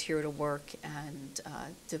place here to work and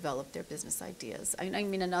develop their business ideas. I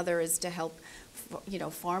mean, another is to help, you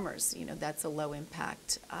know, farmers. You know, that's a low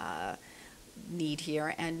impact need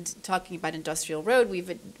here. And talking about Industrial Road,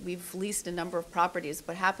 we've leased a number of properties.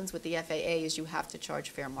 What happens with the FAA is you have to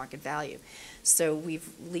charge fair market value. So we've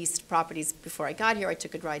leased properties. Before I got here, I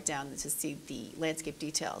took a ride down to see the landscape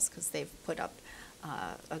details, because they've put up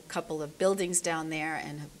a couple of buildings down there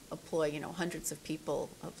and employ, you know, hundreds of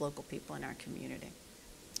people, of local people in our community.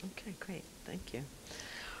 Okay, great. Thank you.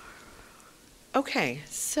 Okay,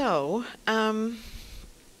 so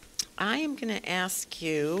I am going to ask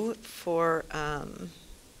you for a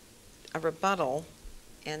rebuttal,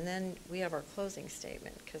 and then we have our closing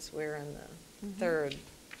statement, because we're in the third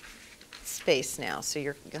space now. So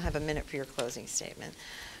you'll have a minute for your closing statement.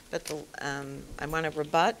 But I want to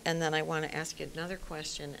rebut, and then I want to ask you another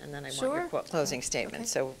question, and then I want your closing statement. Okay.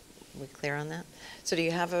 So we clear on that? So do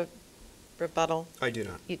you have a rebuttal? I do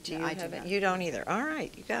not. Do you I have do it? not. You don't either. All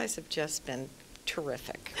right. You guys have just been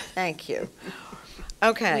terrific. Thank you.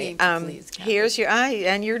 Okay. Here's your,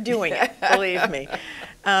 and you're doing it, believe me.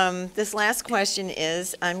 This last question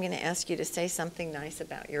is, I'm going to ask you to say something nice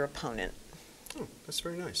about your opponent. Oh, that's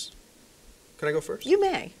very nice. Can I go first? You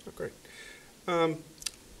may. Oh, great.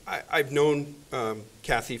 I've known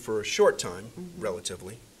Kathee for a short time,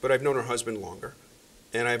 relatively, but I've known her husband longer.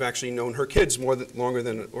 And I've actually known her kids longer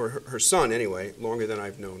than, or her son anyway, longer than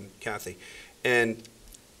I've known Kathee. And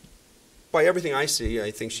by everything I see,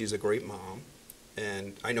 I think she's a great mom.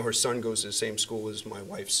 And I know her son goes to the same school as my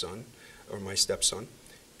wife's son, or my stepson.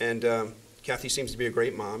 And Kathee seems to be a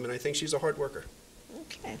great mom, and I think she's a hard worker.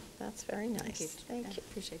 Okay, that's very nice. Thank you. I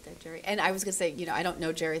appreciate that, Jerry. And I was going to say, you know, I don't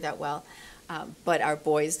know Jerry that well, but our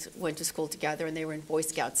boys went to school together, and they were in Boy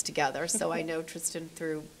Scouts together. So I know Tristan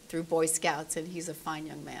through Boy Scouts, and he's a fine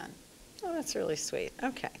young man. Oh, that's really sweet.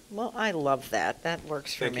 Okay. Well, I love that. That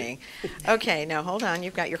works for Thank me. Okay, now hold on.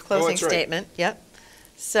 You've got your closing that's right. statement. Yep.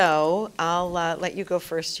 So I'll let you go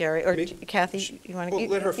first, Jerry. Or Me? Kathee, you want to? Well,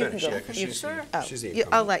 let her finish, go. yeah, because she's the Oh, incumbent.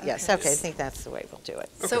 I'll let, yes, okay, I think that's the way we'll do it.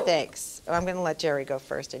 So- Thanks. I'm going to let Jerry go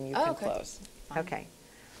first, and you can okay. close. Fine. Okay.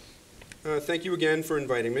 Thank you again for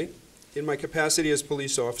inviting me. In my capacity as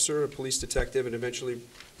police officer, a police detective, and eventually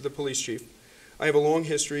the police chief, I have a long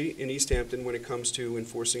history in East Hampton when it comes to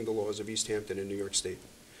enforcing the laws of East Hampton and New York State.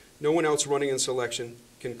 No one else running in selection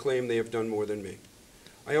can claim they have done more than me.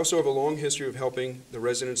 I also have a long history of helping the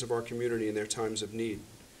residents of our community in their times of need.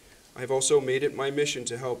 I have also made it my mission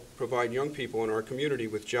to help provide young people in our community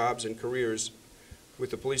with jobs and careers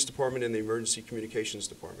with the police department and the emergency communications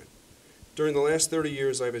department. During the last 30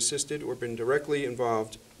 years, I've assisted or been directly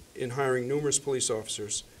involved in hiring numerous police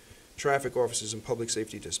officers, traffic officers, and public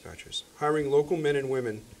safety dispatchers. Hiring local men and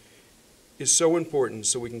women is so important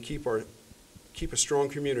so we can keep a strong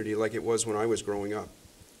community like it was when I was growing up.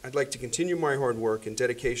 I'd like to continue my hard work and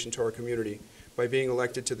dedication to our community by being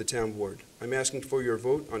elected to the town board. I'm asking for your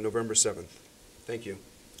vote on November 7th. Thank you,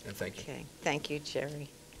 and thank you. Okay, thank you, Jerry.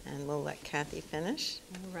 And we'll let Kathee finish.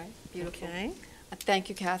 All right, beautiful. Okay. Thank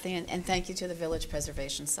you, Kathee, and thank you to the Village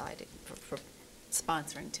Preservation Society for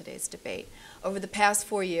sponsoring today's debate. Over the past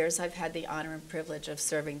 4 years, I've had the honor and privilege of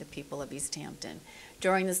serving the people of East Hampton.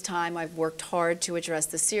 During this time, I've worked hard to address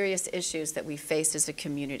the serious issues that we face as a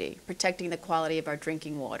community, protecting the quality of our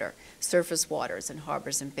drinking water, surface waters, and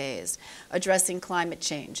harbors and bays, addressing climate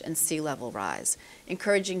change and sea level rise,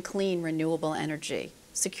 encouraging clean, renewable energy,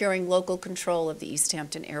 securing local control of the East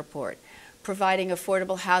Hampton Airport, providing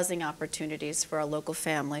affordable housing opportunities for our local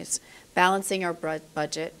families, balancing our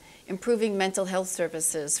budget, improving mental health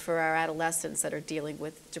services for our adolescents that are dealing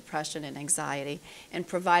with depression and anxiety, and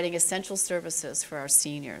providing essential services for our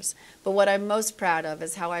seniors. But what I'm most proud of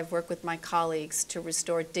is how I've worked with my colleagues to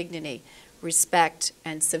restore dignity, respect,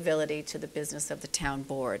 and civility to the business of the town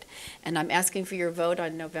board. And I'm asking for your vote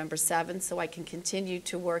on November 7th so I can continue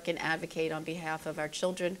to work and advocate on behalf of our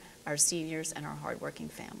children, our seniors, and our hardworking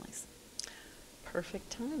families.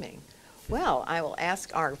 Perfect timing. Well, I will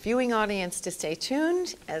ask our viewing audience to stay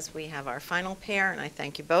tuned as we have our final pair, and I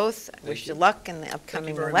thank you both. I wish you luck in the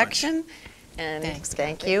upcoming election. And Thanks,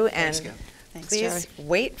 thank Kathee. you. Thanks, And Kathee. Thanks, please Jerry.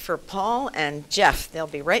 wait for Paul and Jeff. They'll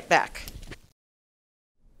be right back.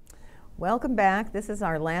 Welcome back. This is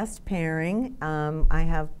our last pairing. I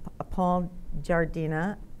have Paul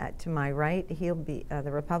Giardina to my right. He'll be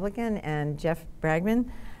the Republican, and Jeff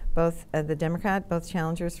Bragman, both the Democrat, both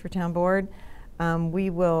challengers for town board.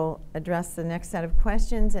 We will address the next set of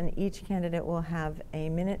questions, and each candidate will have a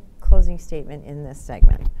minute closing statement in this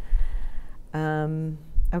segment.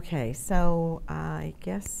 Okay, so I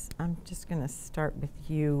guess I'm just going to start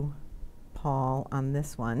with you, Paul, on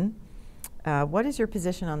this one. What is your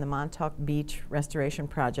position on the Montauk Beach restoration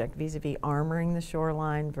project vis-a-vis armoring the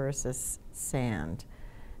shoreline versus sand?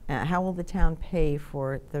 How will the town pay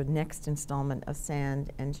for the next installment of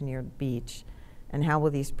sand engineered beach? And how will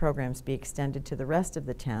these programs be extended to the rest of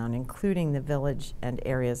the town, including the village and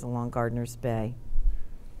areas along Gardner's Bay?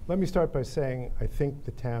 Let me start by saying I think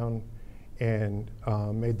the town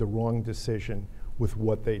made the wrong decision with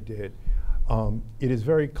what they did. It is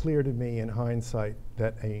very clear to me in hindsight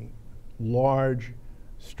that a large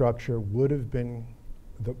structure would have been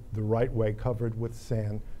the right way covered with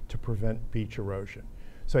sand to prevent beach erosion.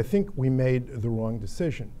 So I think we made the wrong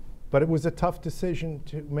decision. But it was a tough decision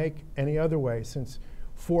to make any other way, since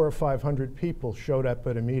 400 or 500 people showed up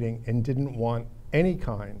at a meeting and didn't want any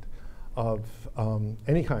kind of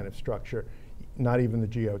structure, not even the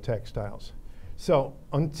geotextiles. So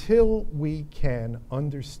until we can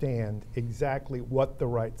understand exactly what the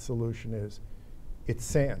right solution is, it's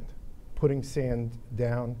sand. Putting sand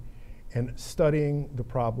down and studying the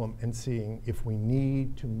problem and seeing if we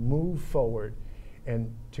need to move forward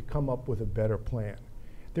and to come up with a better plan.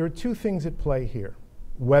 There are two things at play here,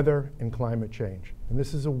 weather and climate change. And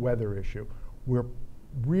this is a weather issue. We're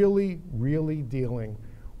really, really dealing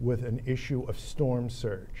with an issue of storm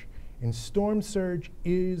surge. And storm surge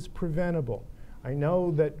is preventable. I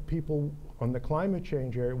know that people on the climate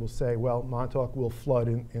change area will say, well, Montauk will flood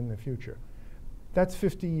in the future. That's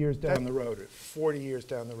 50 years down the road, or 40 years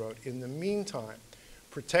down the road. In the meantime,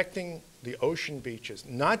 protecting the ocean beaches,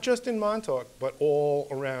 not just in Montauk, but all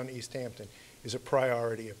around East Hampton, is a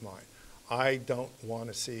priority of mine. I don't want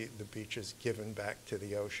to see the beaches given back to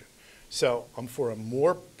the ocean. So I'm for a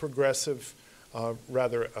more progressive,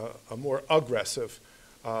 rather a more aggressive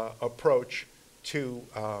approach to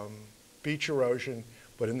beach erosion.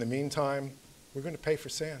 But in the meantime, we're going to pay for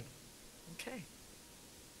sand. Okay.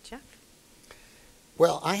 Jeff?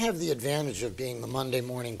 Well, I have the advantage of being the Monday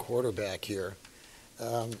morning quarterback here.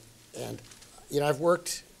 And, you know, I've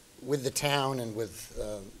worked with the town and with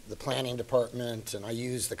the planning department, and I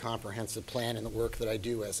use the comprehensive plan in the work that I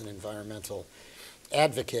do as an environmental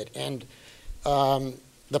advocate. And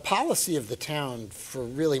the policy of the town for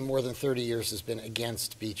really more than 30 years has been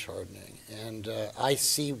against beach hardening. And I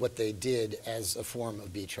see what they did as a form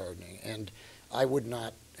of beach hardening, and I would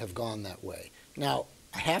not have gone that way. Now,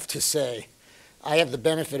 I have to say, I have the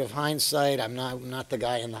benefit of hindsight. I'm not the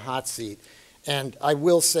guy in the hot seat. And I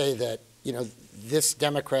will say that, you know, this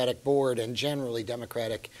Democratic board and generally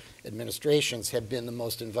Democratic administrations have been the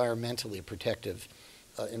most environmentally protective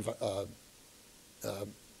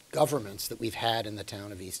governments that we've had in the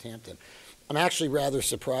town of East Hampton. I'm actually rather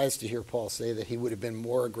surprised to hear Paul say that he would have been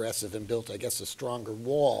more aggressive and built, I guess, a stronger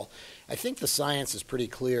wall. I think the science is pretty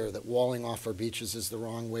clear that walling off our beaches is the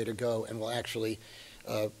wrong way to go and will actually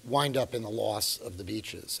wind up in the loss of the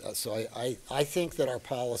beaches. So I think that our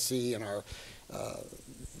policy and our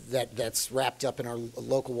that's wrapped up in our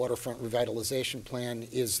local waterfront revitalization plan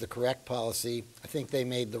is the correct policy. I think they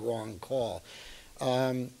made the wrong call.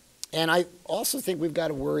 And I also think we've got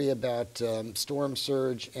to worry about storm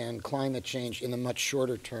surge and climate change in the much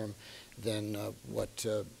shorter term than what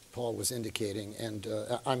Paul was indicating. And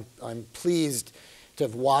I'm pleased to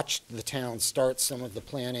have watched the town start some of the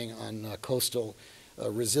planning on coastal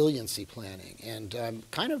resiliency planning. And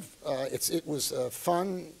it was a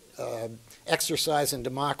fun exercise in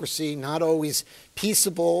democracy, not always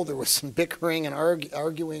peaceable. There was some bickering and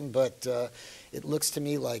arguing, but it looks to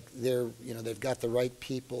me like they've got the right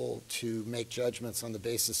people to make judgments on the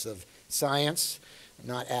basis of science,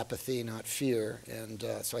 not apathy, not fear. And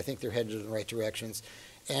so I think they're headed in the right directions.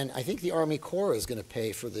 And I think the Army Corps is going to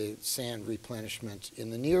pay for the sand replenishment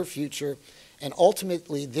in the near future. And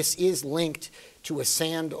ultimately, this is linked to a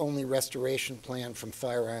sand-only restoration plan from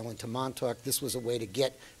Fire Island to Montauk. This was a way to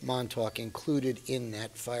get Montauk included in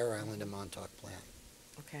that Fire Island and Montauk plan.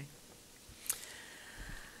 Okay.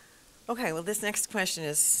 Okay, well, this next question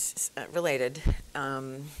is related,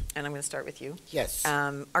 and I'm going to start with you. Yes.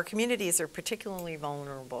 Our communities are particularly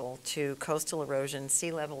vulnerable to coastal erosion,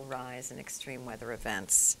 sea level rise, and extreme weather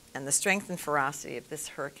events. And the strength and ferocity of this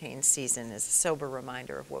hurricane season is a sober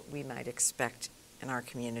reminder of what we might expect in our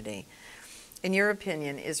community. In your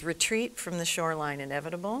opinion, is retreat from the shoreline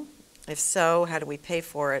inevitable? If so, how do we pay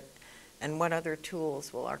for it? And what other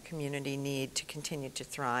tools will our community need to continue to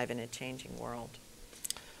thrive in a changing world?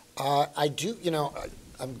 I do,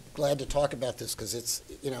 I'm glad to talk about this because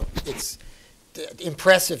it's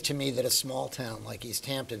impressive to me that a small town like East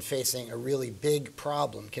Hampton, facing a really big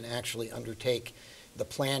problem, can actually undertake the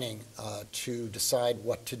planning to decide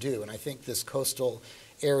what to do. And I think this Coastal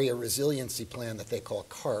Area Resiliency Plan that they call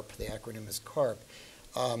CARP, the acronym is CARP,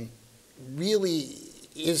 really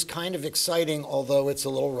is kind of exciting, although it's a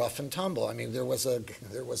little rough and tumble. I mean, there was a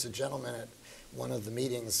gentleman at one of the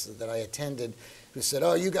meetings that I attended who said,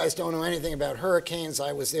 "Oh, you guys don't know anything about hurricanes.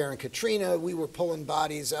 I was there in Katrina. We were pulling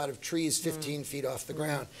bodies out of trees 15 feet off the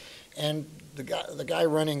ground." And the guy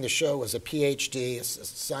running the show was a PhD, a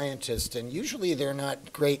scientist, and usually they're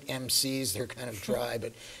not great MCs. They're kind of dry,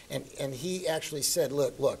 but and he actually said,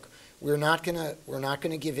 "Look, we're not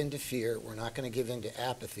gonna give in to fear. We're not gonna give in to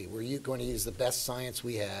apathy. We're going to use the best science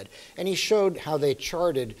we had." And he showed how they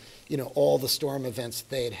charted, all the storm events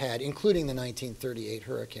they had had, including the 1938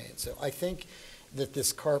 hurricane. So I think that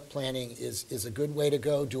this CARP planning is a good way to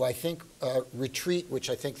go. Do I think retreat, which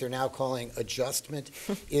I think they're now calling adjustment,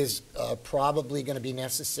 is probably going to be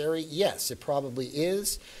necessary? Yes, it probably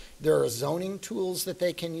is. There are zoning tools that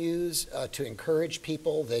they can use to encourage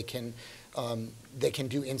people. They can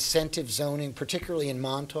do incentive zoning, particularly in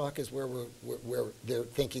Montauk, is where they're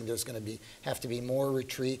thinking there's going to have to be more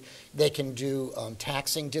retreat. They can do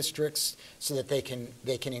taxing districts so that they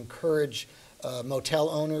can encourage motel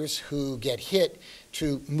owners who get hit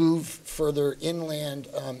to move further inland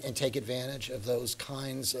and take advantage of those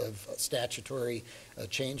kinds of statutory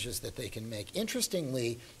changes that they can make.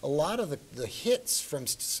 Interestingly, a lot of the hits from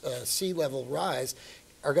sea level rise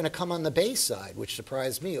are going to come on the bay side, which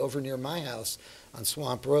surprised me. Over near my house on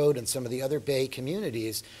Swamp Road and some of the other bay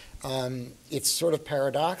communities, it's sort of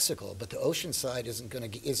paradoxical, but the ocean side isn't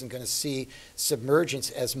going to see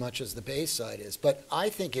submergence as much as the bay side is. But I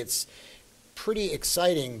think it's pretty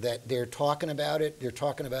exciting that they're talking about it. They're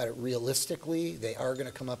talking about it realistically. They are going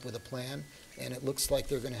to come up with a plan, and it looks like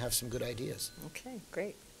they're going to have some good ideas. Okay,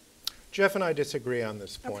 great. Jeff and I disagree on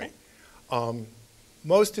this point. Okay.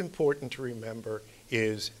 Most important to remember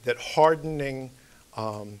is that hardening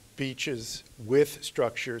beaches with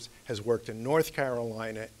structures has worked in North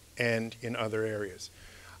Carolina and in other areas.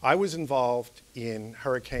 I was involved in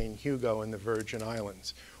Hurricane Hugo in the Virgin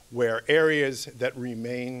Islands, where areas that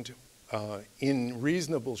remained in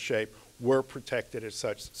reasonable shape were protected as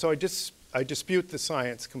such. So I dispute the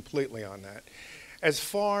science completely on that.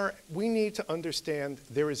 We need to understand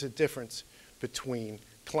there is a difference between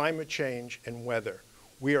climate change and weather.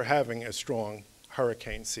 We are having a strong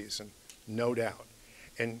hurricane season, no doubt.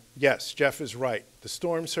 And yes, Jeff is right. The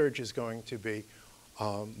storm surge is going to be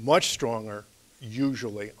much stronger,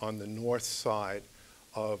 usually on the north side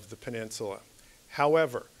of the peninsula.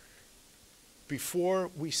 However, before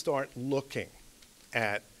we start looking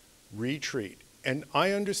at retreat, and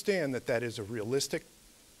I understand that that is a realistic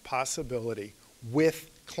possibility with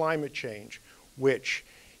climate change, which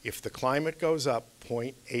if the climate goes up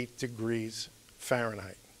 0.8 degrees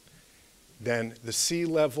Fahrenheit, then the sea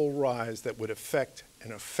level rise that would affect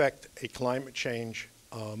a climate change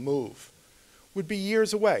move would be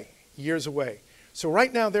years away, years away. So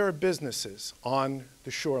right now there are businesses on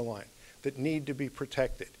the shoreline that need to be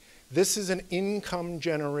protected. This is an income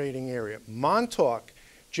generating area. Montauk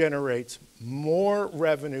generates more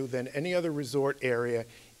revenue than any other resort area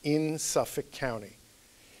in Suffolk County.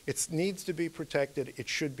 It needs to be protected. It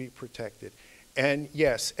should be protected. And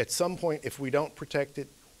yes, at some point, if we don't protect it,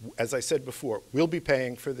 as I said before, we'll be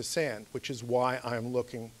paying for the sand, which is why I'm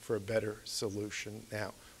looking for a better solution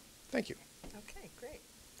now. Thank you. Okay, great.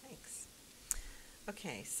 Thanks.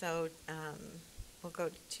 Okay, so we'll go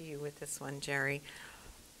to you with this one, Jerry.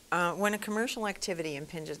 When a commercial activity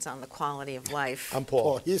impinges on the quality of life. I'm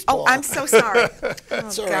Paul. He's Paul. Oh, I'm so sorry. Oh,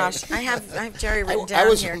 It's all gosh. right. I have Jerry written down I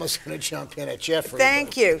was here. almost going to jump in at Jeffrey.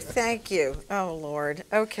 Thank you. Thank you. Oh, Lord.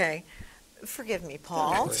 Okay. Forgive me,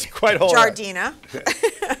 Paul. It's quite all right. Giardina.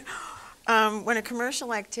 When a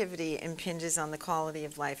commercial activity impinges on the quality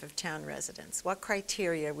of life of town residents, what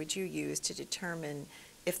criteria would you use to determine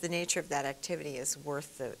if the nature of that activity is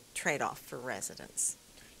worth the trade-off for residents?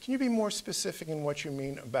 Can you be more specific in what you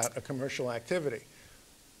mean about a commercial activity?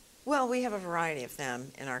 Well, we have a variety of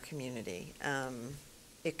them in our community.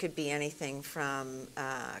 It could be anything from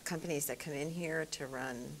companies that come in here to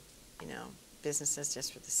run, businesses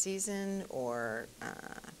just for the season, or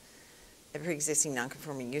pre-existing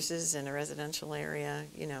non-conforming uses in a residential area,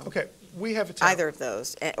 Okay, we have a town. Either of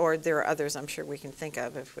those, or there are others I'm sure we can think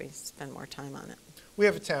of if we spend more time on it. We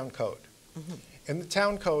have a town code. Mm-hmm. And the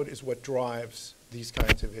town code is what drives these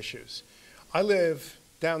kinds of issues. I live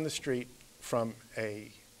down the street from a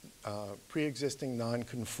pre-existing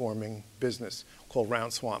non-conforming business called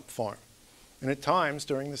Round Swamp Farm. And at times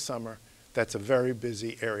during the summer, that's a very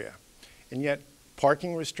busy area. And yet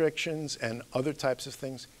parking restrictions and other types of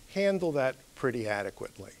things handle that pretty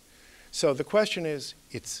adequately. So the question is,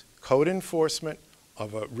 it's code enforcement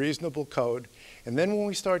of a reasonable code. And then when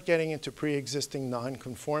we start getting into pre-existing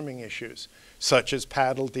non-conforming issues, such as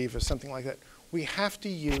paddle diva, something like that, we have to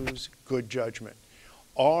use good judgment.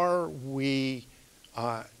 Do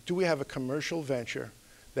we have a commercial venture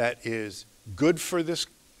that is good for this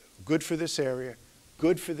area,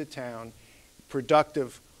 good for the town,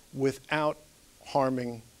 productive, without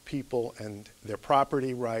harming people and their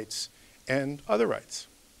property rights and other rights?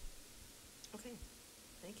 Okay,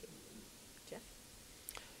 thank you. Jeff?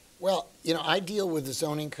 Well, you know, I deal with the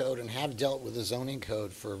zoning code and have dealt with the zoning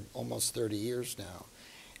code for almost 30 years now.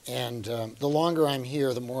 And the longer I'm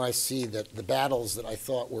here, the more I see that the battles that I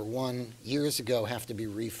thought were won years ago have to be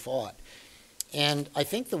refought. And I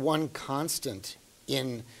think the one constant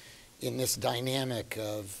in this dynamic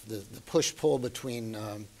of the push-pull between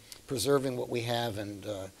preserving what we have and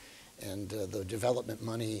the development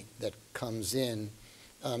money that comes in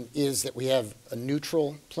is that we have a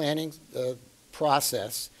neutral planning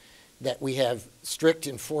process, that we have strict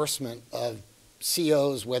enforcement of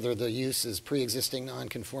COs, whether the use is pre-existing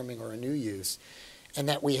non-conforming or a new use, and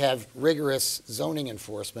that we have rigorous zoning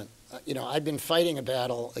enforcement. You know, I've been fighting a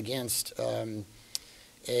battle against a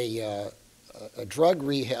drug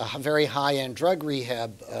rehab, a very high-end drug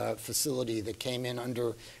rehab facility that came in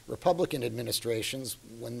under Republican administrations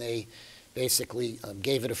when they basically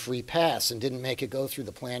gave it a free pass and didn't make it go through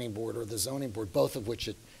the planning board or the zoning board, both of which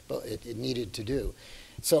it needed to do.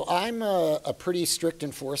 So I'm a pretty strict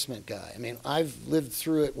enforcement guy. I mean, I've lived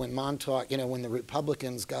through it when Montauk, you know, when the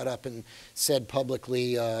Republicans got up and said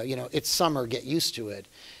publicly, you know, it's summer, get used to it.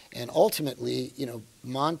 And ultimately, you know,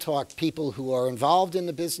 Montauk people who are involved in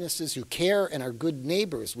the businesses, who care and are good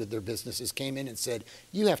neighbors with their businesses, came in and said,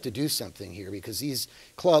 you have to do something here because these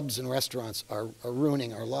clubs and restaurants are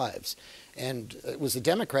ruining our lives. And it was the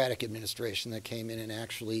Democratic administration that came in and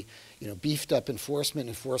actually, you know, beefed up enforcement.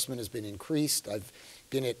 Enforcement has been increased. I've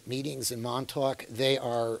been at meetings in Montauk. They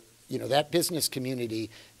are, you know, that business community,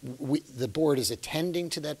 the board is attending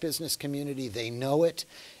to that business community. They know it.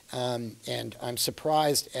 And I'm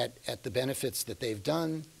surprised at the benefits that they've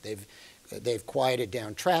done. They've quieted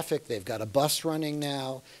down traffic. They've got a bus running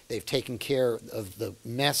now. They've taken care of the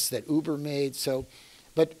mess that Uber made. So,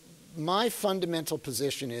 but my fundamental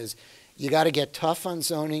position is you got to get tough on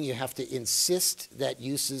zoning. You have to insist that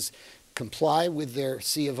uses comply with their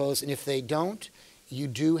C of Os. And if they don't, you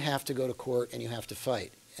do have to go to court and you have to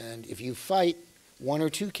fight. And if you fight one or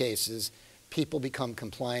two cases, people become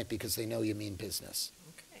compliant because they know you mean business.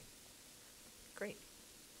 Okay, great.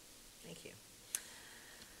 Thank you.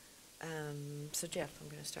 So Jeff, I'm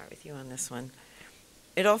going to start with you on this one.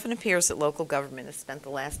 It often appears that local government has spent the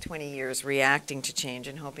last 20 years reacting to change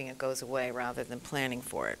and hoping it goes away rather than planning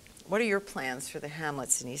for it. What are your plans for the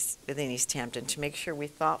hamlets within East Hampton to make sure we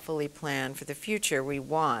thoughtfully plan for the future we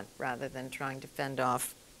want rather than trying to fend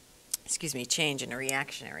off, change in a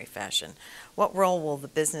reactionary fashion? What role will the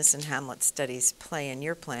business and hamlet studies play in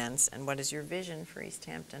your plans, and what is your vision for East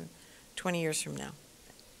Hampton 20 years from now?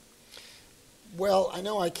 Well, I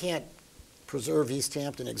know I can't preserve East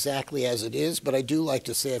Hampton exactly as it is, but I do like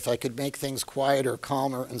to say if I could make things quieter,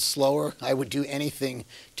 calmer, and slower, I would do anything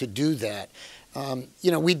to do that.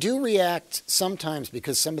 You know, we do react sometimes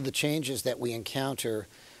because some of the changes that we encounter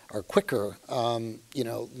are quicker. You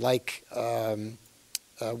know, like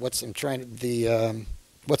what's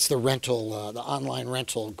the rental, the online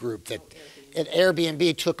rental group that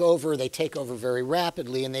Airbnb took over. They take over very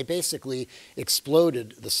rapidly, and they basically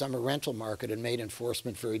exploded the summer rental market and made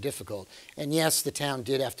enforcement very difficult. And yes, the town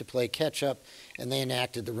did have to play catch up, and they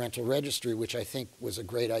enacted the rental registry, which I think was a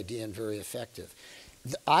great idea and very effective.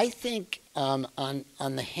 I think on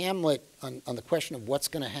the hamlet, on the question of what's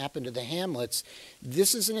going to happen to the hamlets,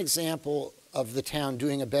 this is an example of the town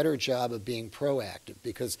doing a better job of being proactive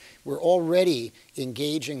because we're already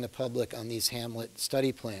engaging the public on these hamlet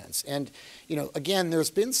study plans. And, you know, again, there's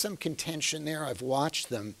been some contention there. I've watched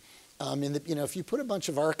them. You know, if you put a bunch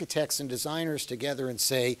of architects and designers together and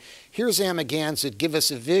say, here's Amagansett, give us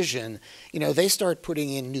a vision, you know, they start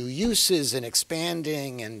putting in new uses and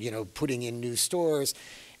expanding and, you know, putting in new stores.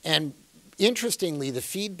 And interestingly, the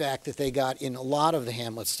feedback that they got in a lot of the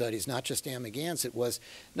hamlet studies, not just Amagansett, was,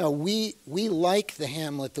 no, we like the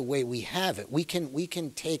hamlet the way we have it. We can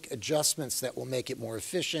take adjustments that will make it more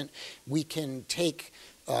efficient. We can take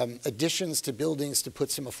additions to buildings to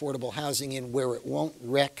put some affordable housing in where it won't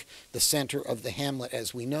wreck the center of the hamlet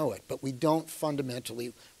as we know it. But we don't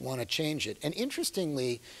fundamentally want to change it. And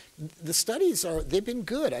interestingly, the studies they've been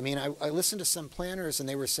good. I mean, I listened to some planners and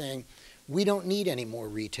they were saying, we don't need any more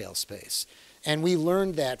retail space. And we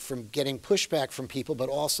learned that from getting pushback from people, but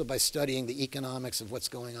also by studying the economics of what's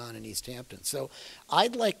going on in East Hampton. So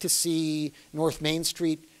I'd like to see North Main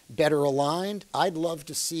Street better aligned. I'd love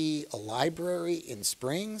to see a library in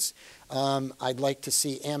Springs. I'd like to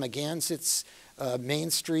see Amagansett,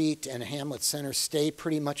 Main Street and Hamlet Center stay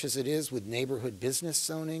pretty much as it is with neighborhood business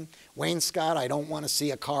zoning. Wainscott, I don't want to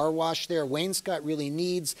see a car wash there. Wainscott really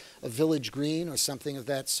needs a village green or something of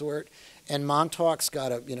that sort. And Montauk's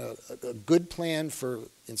got a good plan for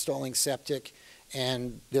installing septic,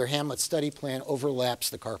 and their Hamlet study plan overlaps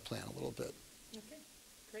the car plan a little bit. Okay,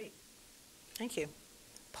 great. Thank you.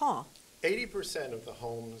 Paul? 80% of the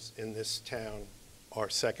homes in this town are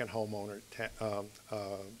second homeowner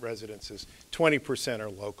residences. 20% are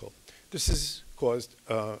local. This has caused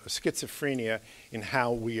schizophrenia in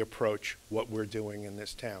how we approach what we're doing in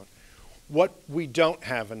this town. What we don't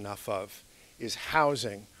have enough of is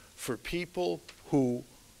housing for people who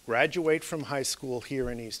graduate from high school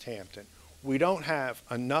here in East Hampton. We don't have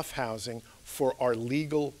enough housing for our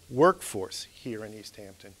legal workforce here in East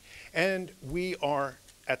Hampton. And we are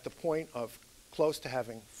at the point of close to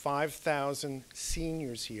having 5,000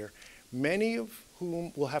 seniors here, many of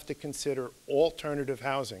whom will have to consider alternative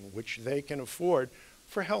housing, which they can afford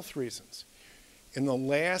for health reasons. In the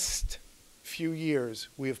last few years,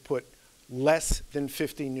 we have put less than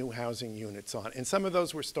 50 new housing units on, and some of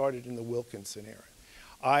those were started in the Wilkinson era.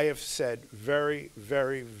 I have said very,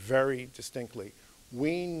 very, very distinctly,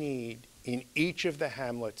 we need in each of the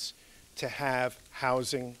hamlets to have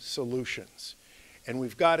housing solutions. And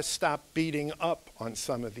we've got to stop beating up on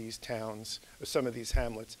some of these towns, or some of these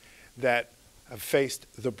hamlets that have faced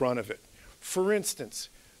the brunt of it. For instance,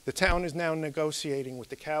 the town is now negotiating with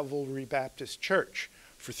the Calvary Baptist Church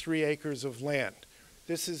for 3 acres of land.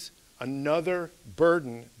 This is another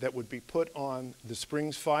burden that would be put on the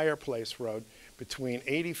Springs Fireplace Road between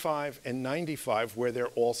 85 and 95, where they're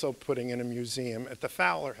also putting in a museum at the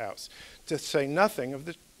Fowler House, to say nothing of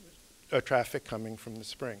the traffic coming from the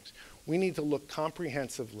Springs. We need to look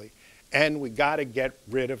comprehensively, and we got to get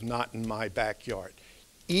rid of not in my backyard.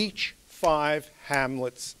 Each of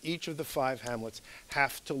the 5 hamlets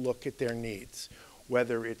have to look at their needs,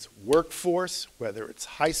 whether it's workforce, whether it's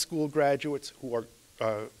high school graduates who are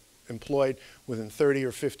employed within 30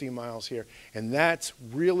 or 50 miles here. And that's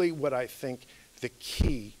really what I think the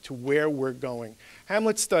key to where we're going.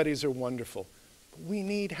 Hamlet studies are wonderful, but we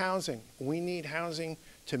need housing. We need housing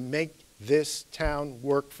to make this town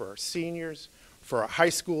work for our seniors, for our high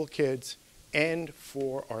school kids, and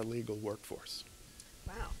for our legal workforce.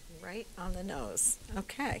 Wow, right on the nose.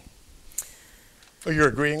 Okay. Oh, you're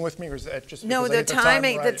agreeing with me, or is that just No, because I the hit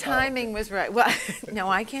timing, time right? the timing was right. Well, no,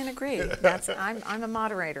 I can't agree. I'm a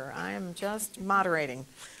moderator. I am just moderating.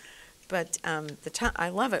 But I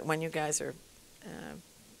love it when you guys are,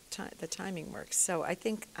 the timing works. So I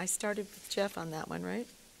think I started with Jeff on that one, right?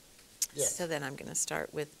 Yes. So then I'm going to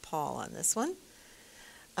start with Paul on this one.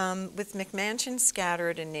 With McMansions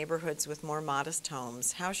scattered in neighborhoods with more modest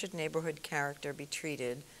homes, how should neighborhood character be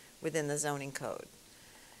treated within the zoning code?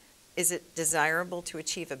 Is it desirable to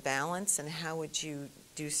achieve a balance, and how would you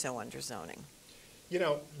do so under zoning? You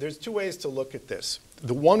know, there's 2 ways to look at this.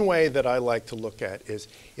 The one way that I like to look at is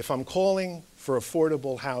if I'm calling for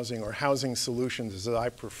affordable housing or housing solutions, as I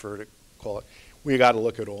prefer to call it, we got to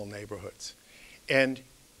look at all neighborhoods. And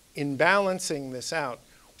in balancing this out,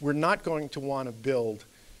 we're not going to want to build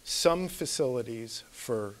some facilities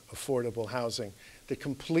for affordable housing that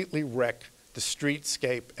completely wreck the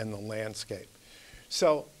streetscape and the landscape.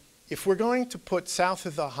 So if we're going to put south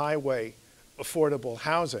of the highway affordable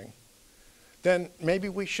housing, then maybe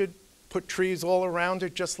we should put trees all around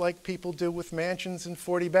it just like people do with mansions and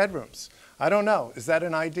 40 bedrooms. I don't know. Is that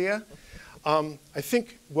an idea? I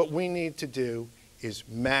think what we need to do is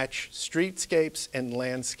match streetscapes and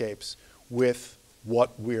landscapes with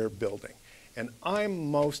what we're building. And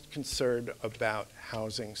I'm most concerned about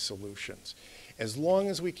housing solutions. As long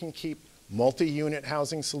as we can keep multi-unit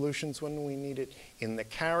housing solutions when we need it in the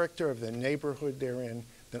character of the neighborhood they're in,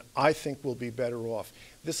 then I think we'll be better off.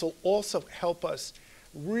 This will also help us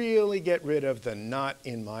really get rid of the not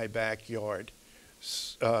in my backyard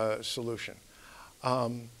solution.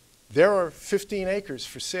 There are 15 acres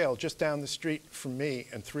for sale just down the street from me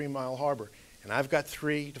in 3 Mile Harbor, and I've got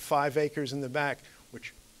 3 to 5 acres in the back,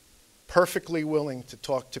 which perfectly willing to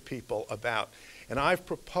talk to people about. And I've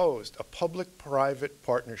proposed a public-private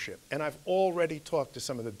partnership. And I've already talked to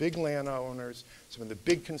some of the big landowners, some of the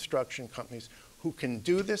big construction companies who can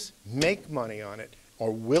do this, make money on it,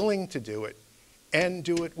 are willing to do it, and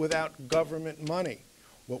do it without government money.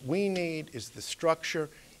 What we need is the structure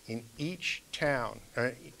in each town,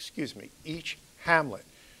 each hamlet,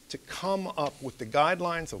 to come up with the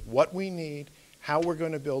guidelines of what we need, how we're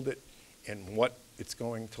going to build it, and what it's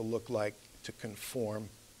going to look like to conform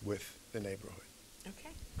with the neighborhood. Okay,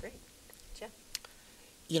 great. Jeff?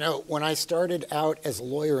 You know, when I started out as a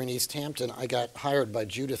lawyer in East Hampton, I got hired by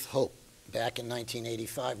Judith Hope back in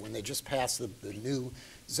 1985 when they just passed the new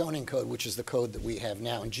zoning code, which is the code that we have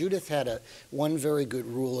now. And Judith had one very good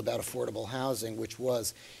rule about affordable housing, which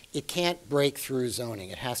was it can't break through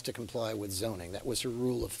zoning. It has to comply with zoning. That was her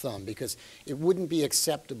rule of thumb, because it wouldn't be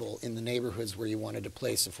acceptable in the neighborhoods where you wanted to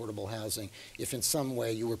place affordable housing if in some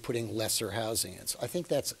way you were putting lesser housing in. So I think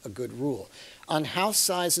that's a good rule. On house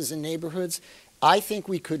sizes in neighborhoods, I think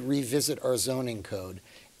we could revisit our zoning code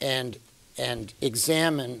and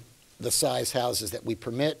examine the size houses that we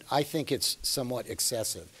permit. I think it's somewhat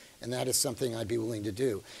excessive, and that is something I'd be willing to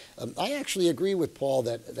do. I actually agree with Paul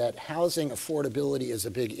that housing affordability is a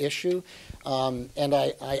big issue, and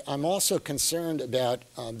I'm also concerned about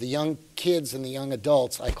the young kids and the young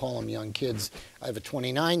adults. I call them young kids. I have a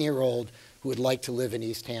 29-year-old who would like to live in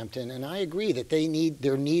East Hampton, and I agree that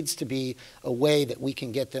there needs to be a way that we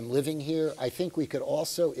can get them living here. I think we could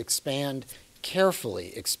also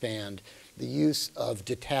carefully expand the use of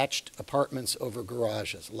detached apartments over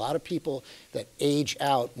garages. A lot of people that age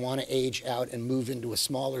out want to age out and move into a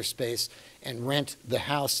smaller space and rent the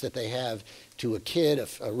house that they have to a kid,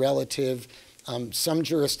 a relative. Some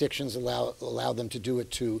jurisdictions allow them to do it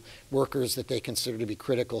to workers that they consider to be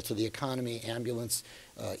critical to the economy, ambulance,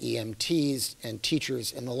 EMTs, and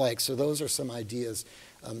teachers and the like. So those are some ideas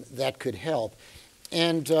that could help.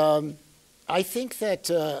 And I think that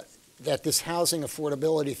this housing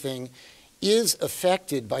affordability thing is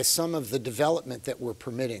affected by some of the development that we're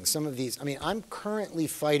permitting. Some of these, I mean, I'm currently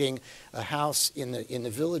fighting a house in the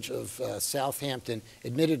village of Southampton,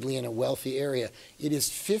 admittedly in a wealthy area. It is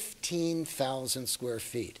 15,000 square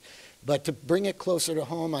feet. But to bring it closer to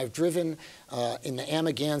home, I've driven in the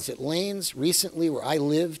Amagansett lanes recently, where I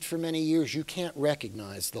lived for many years. You can't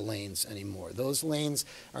recognize the lanes anymore. Those lanes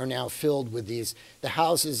are now filled with the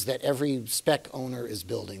houses that every spec owner is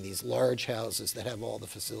building, these large houses that have all the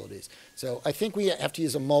facilities. So I think we have to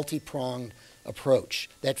use a multi-pronged approach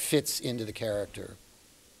that fits into the character.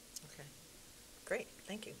 Okay, great,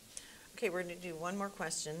 thank you. Okay, we're going to do one more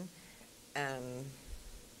question.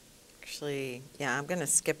 Actually, yeah, I'm going to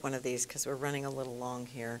skip one of these because we're running a little long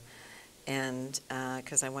here, and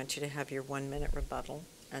because I want you to have your 1-minute rebuttal,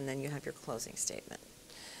 and then you have your closing statement.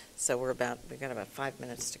 So we've got about 5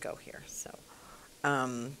 minutes to go here. So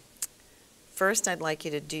first, I'd like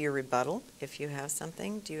you to do your rebuttal if you have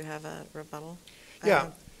something. Do you have a rebuttal? Yeah.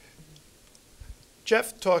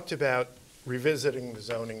 Jeff talked about revisiting the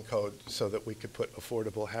zoning code so that we could put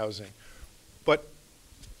affordable housing, but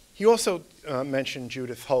he also mentioned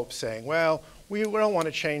Judith Hope saying, well, we don't want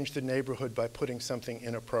to change the neighborhood by putting something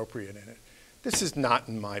inappropriate in it. This is not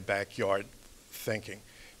in my backyard thinking.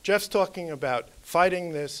 Jeff's talking about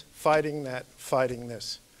fighting this, fighting that, fighting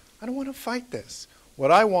this. I don't want to fight this.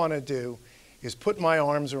 What I want to do is put my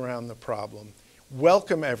arms around the problem,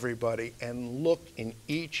 welcome everybody, and look in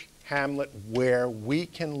each hamlet where we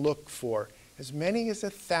can look for as many as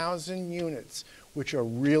 1,000 units, which are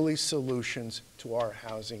really solutions to our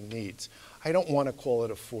housing needs. I don't want to call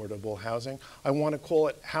it affordable housing. I want to call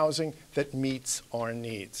it housing that meets our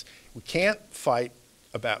needs. We can't fight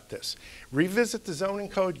about this. Revisit the zoning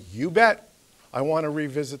code? You bet. I want to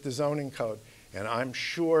revisit the zoning code. And I'm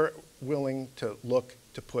sure willing to look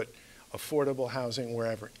to put affordable housing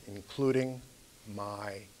wherever, including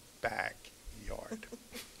my backyard.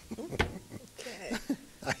 Okay.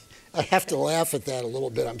 I have to laugh at that a little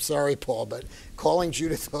bit. I'm sorry, Paul, but calling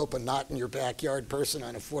Judith Hope a not-in-your-backyard person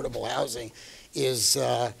on affordable housing is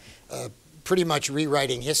pretty much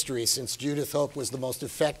rewriting history, since Judith Hope was the most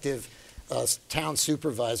effective town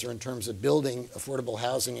supervisor in terms of building affordable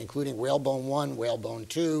housing, including Whalebone 1, Whalebone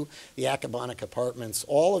 2, the Accabonac Apartments.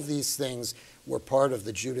 All of these things were part of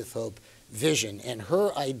the Judith Hope vision, and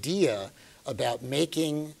her idea about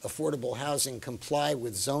making affordable housing comply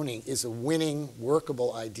with zoning is a winning,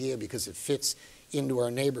 workable idea because it fits into our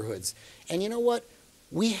neighborhoods. And you know what?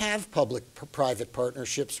 We have public-private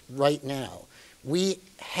partnerships right now. We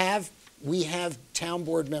have We have town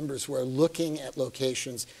board members who are looking at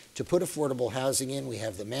locations to put affordable housing in. We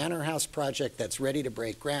have the Manor House project that's ready to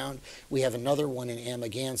break ground. We have another one in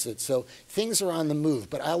Amagansett. So things are on the move.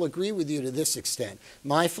 But I'll agree with you to this extent.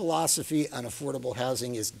 My philosophy on affordable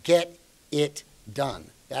housing is get it done.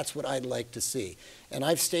 That's what I'd like to see. And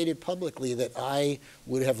I've stated publicly that I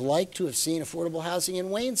would have liked to have seen affordable housing in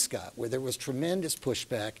Wainscott, where there was tremendous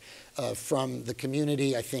pushback from the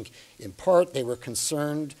community. I think in part they were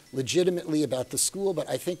concerned legitimately about the school, but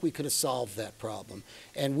I think we could have solved that problem.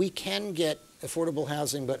 And we can get affordable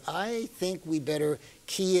housing, but I think we better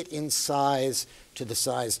key it in size to the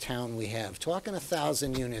size town we have. Talking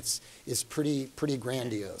 1,000 units is pretty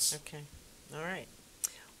grandiose. Okay, all right.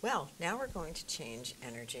 Well, now we're going to change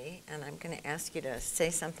energy, and I'm going to ask you to say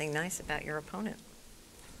something nice about your opponent.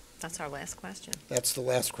 That's our last question. That's the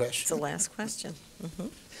last question. It's the last question. Mm-hmm.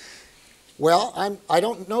 Well, I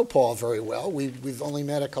don't know Paul very well. We've only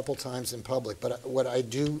met a couple times in public, but what I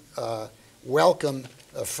do welcome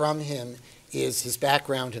from him is his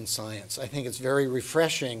background in science. I think it's very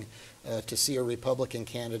refreshing to see a Republican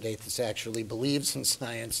candidate that actually believes in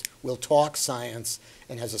science, will talk science,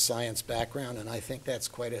 and has a science background, and I think that's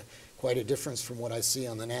quite a difference from what I see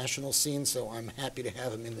on the national scene, so I'm happy to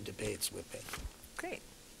have him in the debates with me. Great.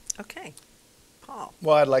 Okay. Paul.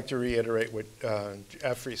 Well, I'd like to reiterate what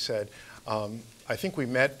Jeffrey said. I think we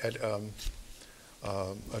met at an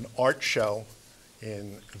art show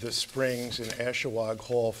in the Springs in Ashawag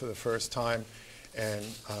Hall for the first time. And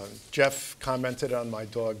Jeff commented on my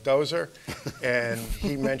dog Dozer, and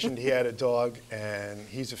he mentioned he had a dog, and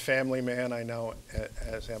he's a family man, I know,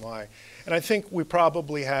 as am I. And I think we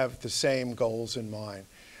probably have the same goals in mind.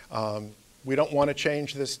 We don't want to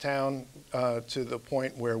change this town to the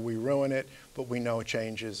point where we ruin it, but we know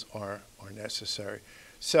changes are necessary.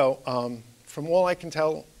 So from all I can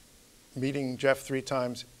tell, meeting Jeff 3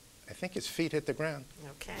 times, I think his feet hit the ground.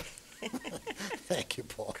 Okay. Thank you,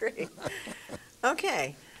 Paul. Great.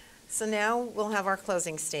 Okay, so now we'll have our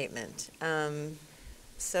closing statement.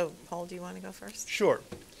 So, Paul, do you want to go first? Sure.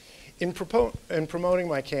 In promoting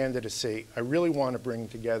my candidacy, I really want to bring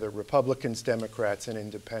together Republicans, Democrats, and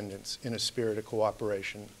Independents in a spirit of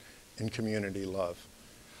cooperation and community love.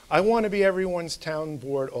 I want to be everyone's town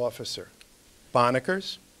board officer.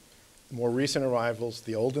 Bonnickers, more recent arrivals,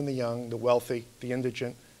 the old and the young, the wealthy, the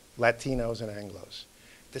indigent, Latinos, and Anglos.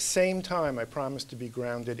 At the same time, I promise to be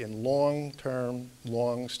grounded in long-term,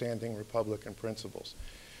 long-standing Republican principles,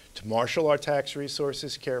 to marshal our tax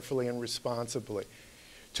resources carefully and responsibly,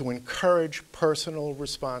 to encourage personal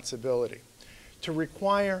responsibility, to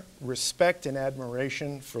require respect and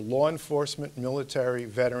admiration for law enforcement, military,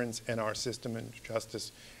 veterans, and our system of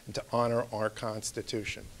justice, and to honor our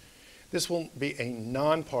Constitution. This will be a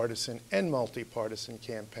nonpartisan and multi-partisan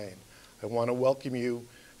campaign. I want to welcome you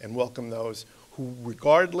and welcome those who,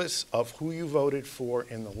 regardless of who you voted for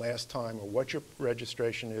in the last time or what your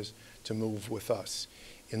registration is, to move with us.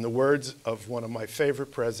 In the words of one of my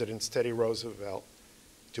favorite presidents, Teddy Roosevelt,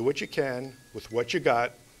 do what you can with what you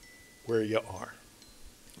got where you are.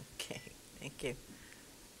 Okay, thank you.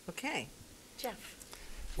 Okay, Jeff.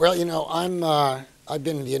 Well, you know, I've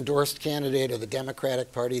been the endorsed candidate of the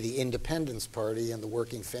Democratic Party, the Independence Party, and the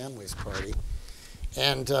Working Families Party.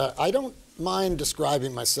 And I don't mind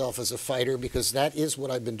describing myself as a fighter because that is what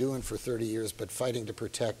I've been doing for 30 years, but fighting to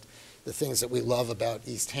protect the things that we love about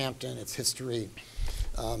East Hampton, its history,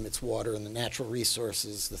 its water and the natural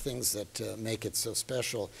resources, the things that make it so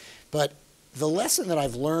special. But the lesson that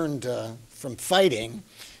I've learned from fighting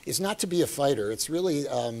is not to be a fighter. It's really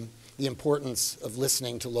the importance of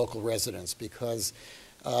listening to local residents because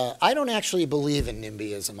I don't actually believe in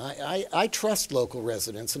NIMBYism. I trust local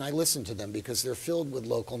residents and I listen to them because they're filled with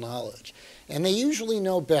local knowledge. And they usually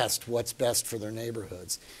know best what's best for their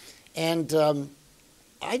neighborhoods. And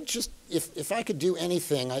I just, if I could do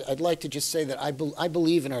anything, I'd like to just say that I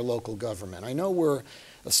believe in our local government. I know we're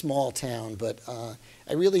a small town, but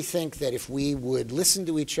I really think that if we would listen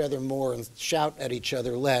to each other more and shout at each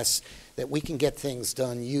other less, that we can get things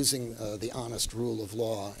done using the honest rule of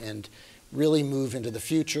law and really move into the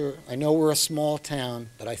future. I know we're a small town,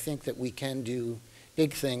 but I think that we can do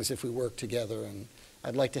big things if we work together, and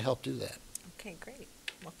I'd like to help do that. Okay, great.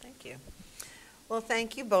 Well, thank you. Well,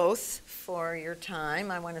 thank you both for your time.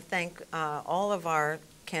 I want to thank all of our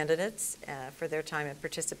candidates for their time and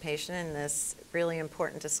participation in this really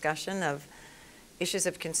important discussion of issues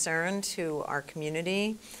of concern to our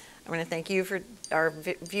community. I want to thank you for our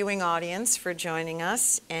viewing audience for joining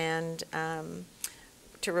us, and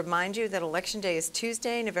to remind you that Election Day is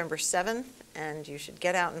Tuesday, November 7th, and you should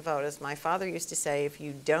get out and vote. As my father used to say, if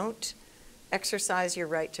you don't exercise your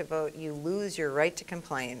right to vote, you lose your right to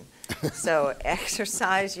complain. So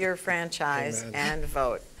exercise your franchise Amen. and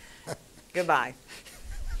vote. Goodbye.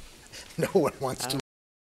 No one wants to